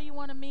group how you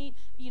want to meet,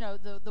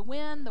 the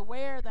when, the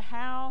where, the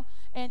how,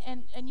 and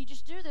you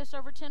just do this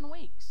over 10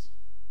 weeks.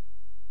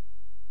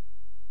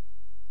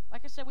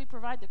 Like I said, we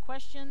provide the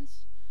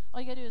questions.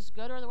 All you got to do is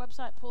go to our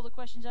website, pull the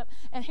questions up.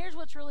 And here's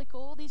what's really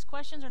cool. These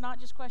questions are not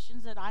just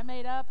questions that I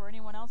made up or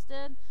anyone else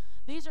did.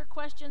 These are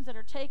questions that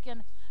are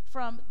taken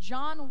from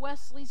John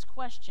Wesley's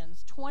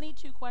questions,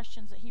 22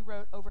 questions that he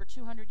wrote over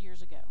 200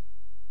 years ago.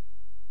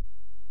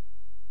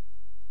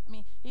 I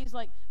mean, he's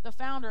like the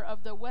founder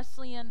of the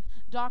Wesleyan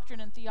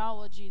doctrine and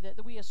theology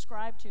that we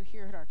ascribe to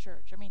here at our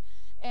church. I mean,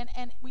 and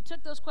we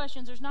took those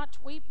questions.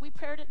 We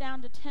pared it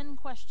down to 10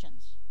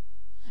 questions.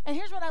 And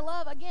here's what I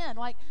love. Again,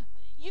 like,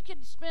 you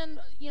could spend,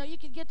 you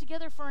could get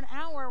together for an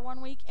hour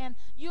one week and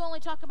you only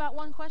talk about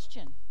one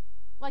question.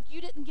 Like, you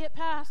didn't get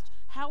past,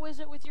 how is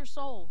it with your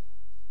soul?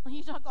 Like,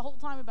 you talk the whole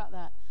time about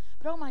that.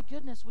 But oh my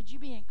goodness, would you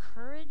be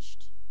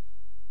encouraged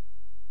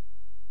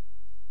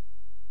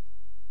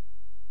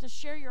to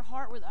share your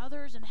heart with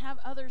others and have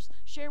others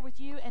share with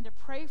you and to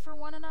pray for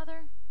one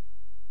another?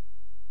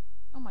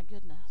 Oh my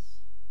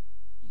goodness.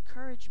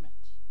 Encouragement.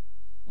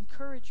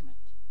 Encouragement.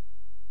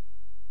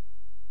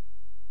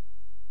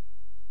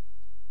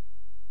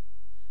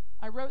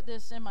 I wrote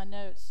this in my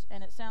notes,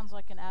 and it sounds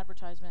like an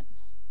advertisement,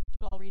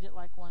 so I'll read it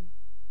like one.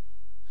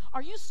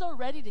 Are you so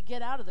ready to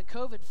get out of the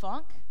COVID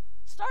funk?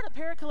 Start a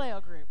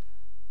parakaleo group.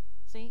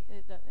 See,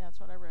 that's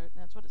what I wrote,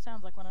 and that's what it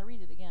sounds like when I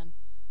read it again.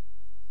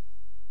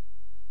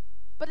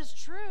 But it's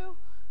true.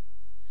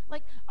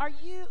 Like, are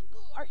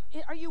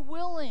you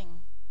willing,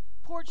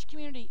 Porch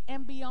community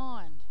and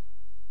beyond,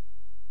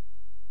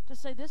 to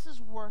say this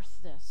is worth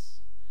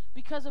this?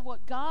 Because of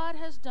what God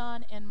has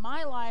done in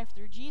my life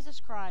through Jesus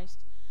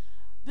Christ,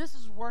 this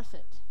is worth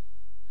it.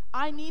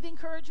 I need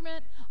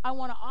encouragement. I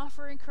want to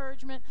offer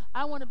encouragement.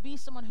 I want to be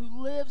someone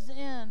who lives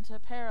into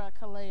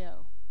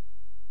parakaleo.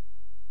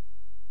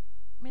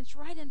 I mean, it's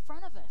right in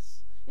front of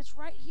us. It's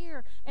right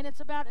here, and it's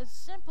about as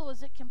simple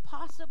as it can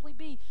possibly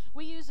be.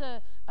 We use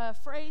a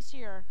phrase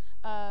here,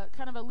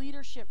 kind of a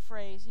leadership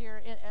phrase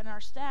here in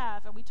our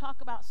staff, and we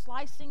talk about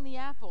slicing the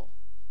apple.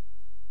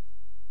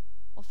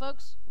 Well,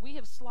 folks, we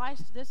have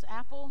sliced this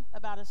apple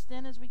about as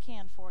thin as we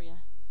can for you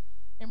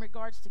in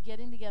regards to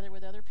getting together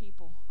with other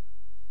people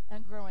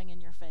and growing in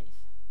your faith.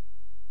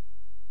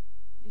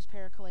 These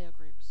parakaleo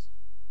groups.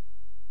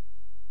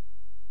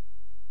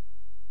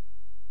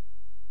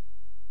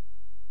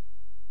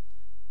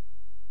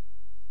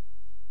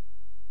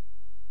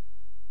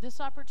 This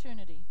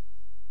opportunity,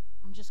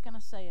 I'm just going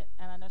to say it,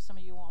 and I know some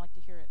of you won't like to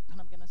hear it, but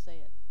I'm going to say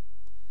it.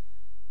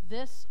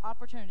 This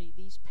opportunity,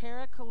 these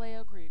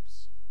parakaleo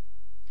groups,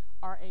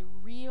 are a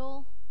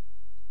real,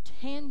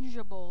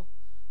 tangible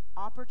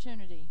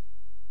opportunity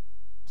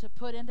to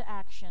put into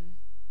action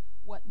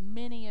what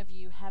many of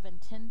you have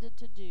intended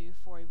to do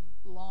for a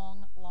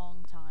long,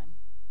 long time.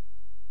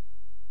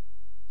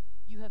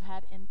 You have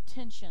had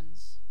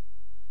intentions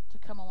to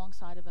come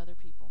alongside of other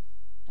people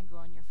and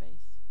grow in your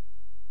faith.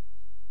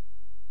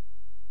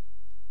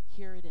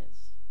 Here it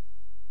is.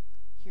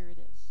 Here it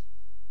is.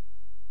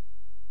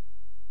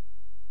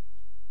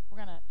 We're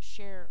going to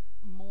share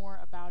more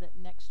about it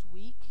next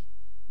week,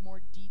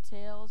 more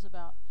details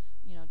about,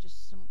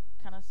 just some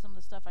of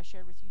the stuff I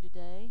shared with you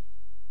today.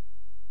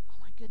 Oh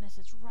my goodness,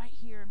 it's right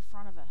here in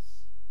front of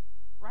us.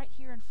 Right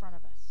here in front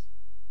of us.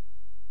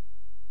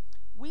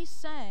 We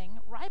sang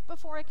right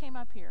before I came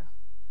up here.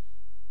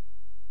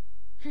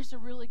 Here's a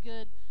really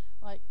good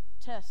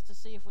test to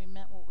see if we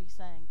meant what we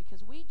sang,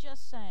 because we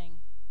just sang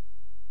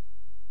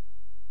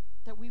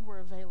that we were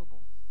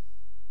available.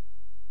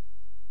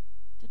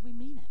 Did we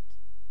mean it?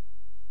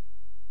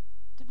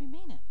 Did we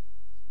mean it?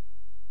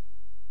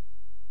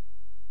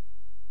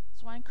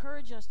 So I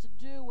encourage us to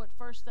do what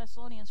 1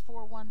 Thessalonians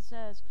 4:1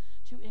 says,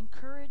 to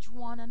encourage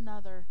one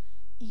another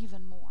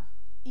even more.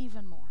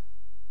 Even more.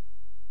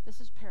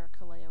 This is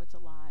parakaleo. It's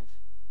alive.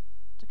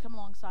 To come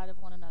alongside of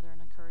one another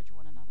and encourage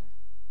one another.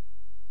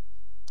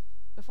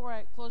 Before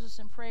I close us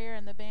in prayer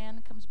and the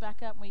band comes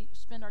back up and we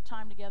spend our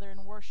time together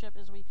in worship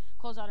as we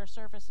close out our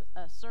service,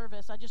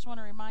 I just want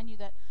to remind you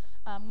that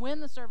when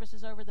the service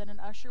is over, then an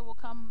usher will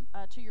come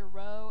to your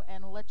row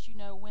and let you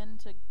know when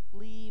to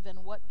leave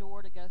and what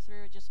door to go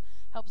through. It just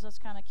helps us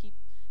kind of keep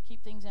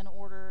things in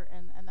order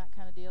and that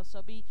kind of deal.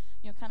 So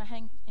kind of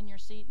hang in your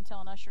seat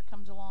until an usher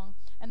comes along.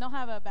 And they'll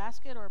have a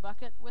basket or a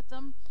bucket with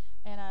them.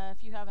 And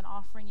if you have an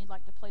offering you'd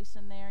like to place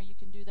in there, you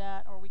can do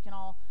that. Or we can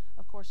all,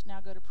 of course,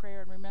 now go to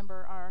prayer and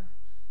remember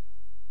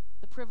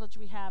the privilege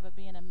we have of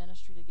being in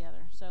ministry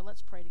together. So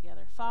let's pray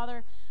together.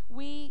 Father,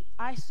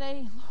 I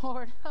say,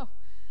 Lord,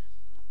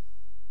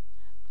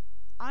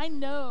 I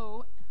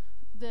know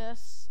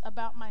this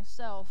about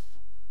myself.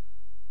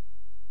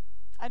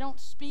 I don't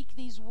speak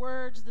these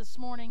words this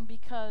morning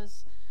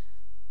because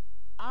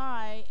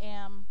I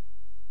am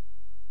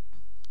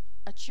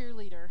a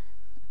cheerleader.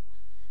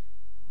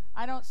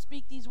 I don't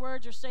speak these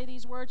words or say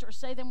these words or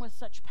say them with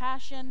such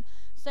passion,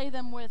 say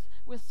them with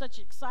such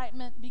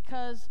excitement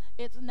because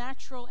it's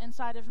natural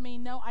inside of me.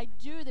 No, I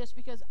do this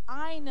because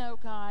I know,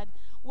 God,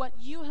 what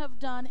you have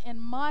done in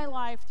my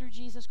life through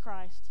Jesus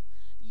Christ.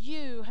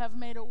 You have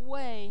made a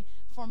way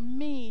for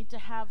me to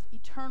have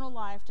eternal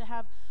life, to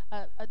have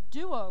a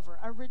do-over,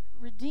 a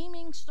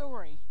redeeming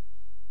story.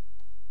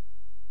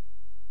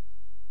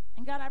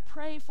 And God, I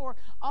pray for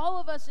all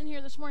of us in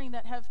here this morning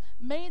that have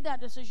made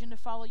that decision to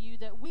follow you,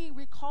 that we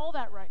recall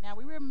that right now.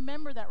 We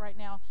remember that right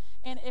now.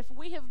 And if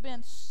we have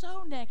been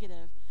so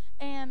negative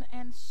and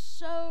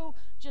so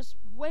just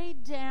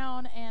weighed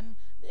down, and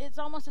it's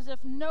almost as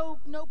if no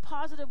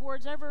positive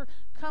words ever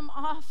come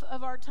off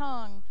of our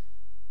tongue,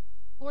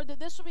 Lord, that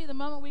this will be the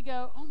moment we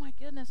go, oh my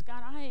goodness,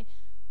 God, I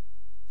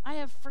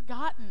have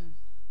forgotten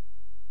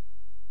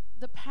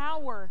the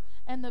power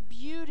and the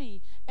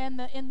beauty and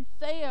the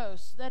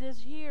Entheos that is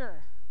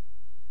here,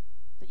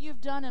 that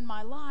you've done in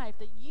my life,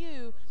 that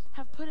you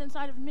have put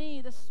inside of me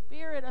the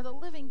Spirit of the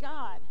living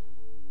God.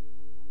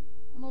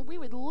 And Lord, we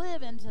would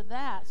live into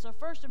that. So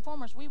first and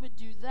foremost, we would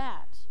do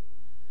that.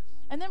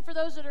 And then for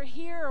those that are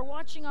here or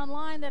watching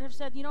online that have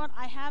said, you know what,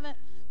 I haven't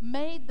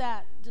made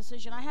that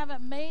decision. I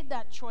haven't made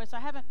that choice. I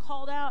haven't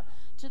called out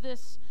to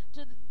this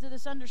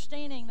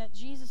understanding that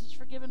Jesus has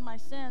forgiven my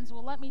sins.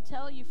 Well, let me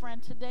tell you,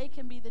 friend, today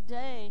can be the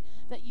day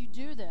that you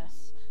do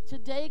this.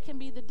 Today can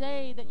be the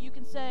day that you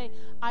can say,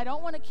 I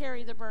don't want to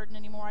carry the burden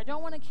anymore. I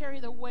don't want to carry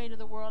the weight of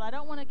the world. I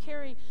don't want to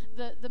carry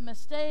the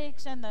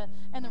mistakes and the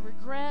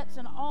regrets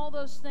and all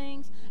those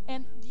things.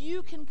 And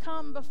you can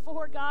come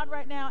before God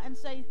right now and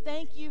say,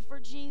 thank you for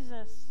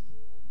Jesus.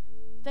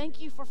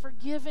 Thank you for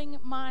forgiving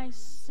my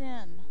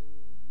sin.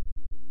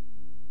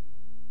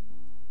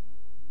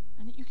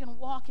 And that you can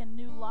walk in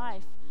new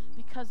life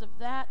because of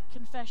that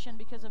confession,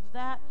 because of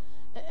that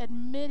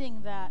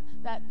admitting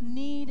that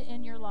need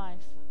in your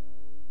life.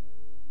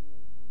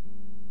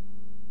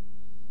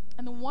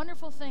 And the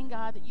wonderful thing,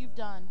 God, that you've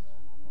done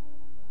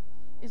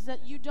is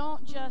that you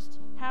don't just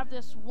have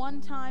this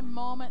one-time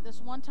moment, this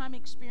one-time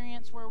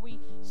experience where we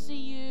see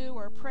you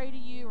or pray to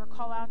you or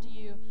call out to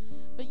you,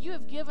 but you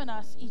have given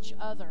us each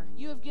other.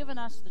 You have given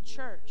us the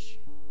church.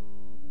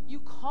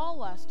 You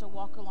call us to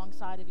walk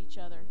alongside of each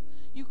other.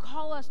 You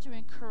call us to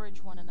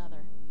encourage one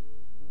another.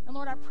 And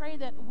Lord, I pray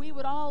that we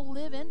would all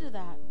live into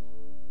that.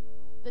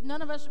 That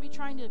none of us would be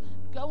trying to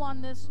go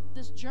on this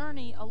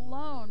journey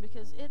alone,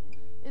 because it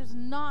is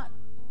not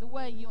the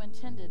way you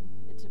intended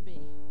it to be.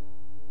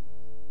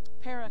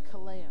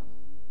 Parakaleo,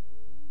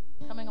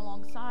 coming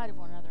alongside of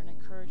one another and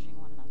encouraging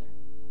one another.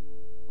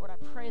 Lord, I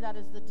pray that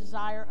is the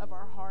desire of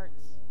our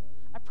hearts.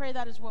 I pray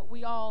that is what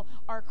we all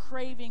are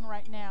craving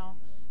right now.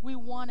 We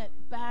want it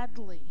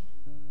badly.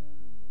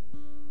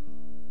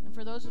 And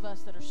for those of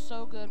us that are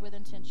so good with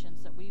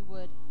intentions, that we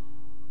would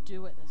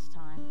do it this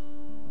time.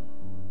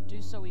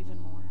 Do so even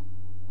more.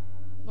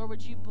 Lord,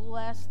 would you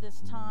bless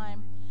this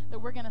time that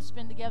we're going to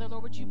spend together?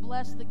 Lord, would you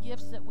bless the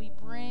gifts that we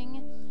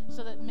bring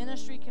so that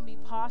ministry can be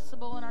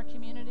possible in our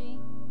community?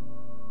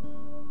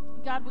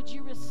 God, would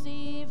you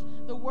receive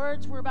the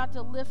words we're about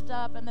to lift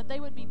up, and that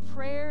they would be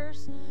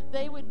prayers,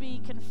 they would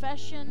be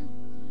confession,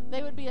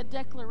 they would be a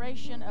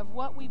declaration of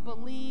what we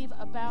believe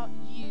about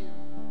you.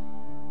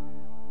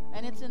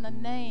 And it's in the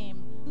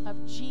name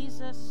of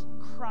Jesus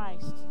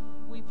Christ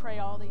we pray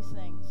all these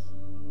things.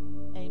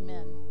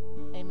 Amen.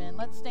 Amen.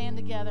 Let's stand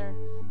together.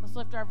 Let's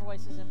lift our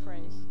voices in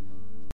praise.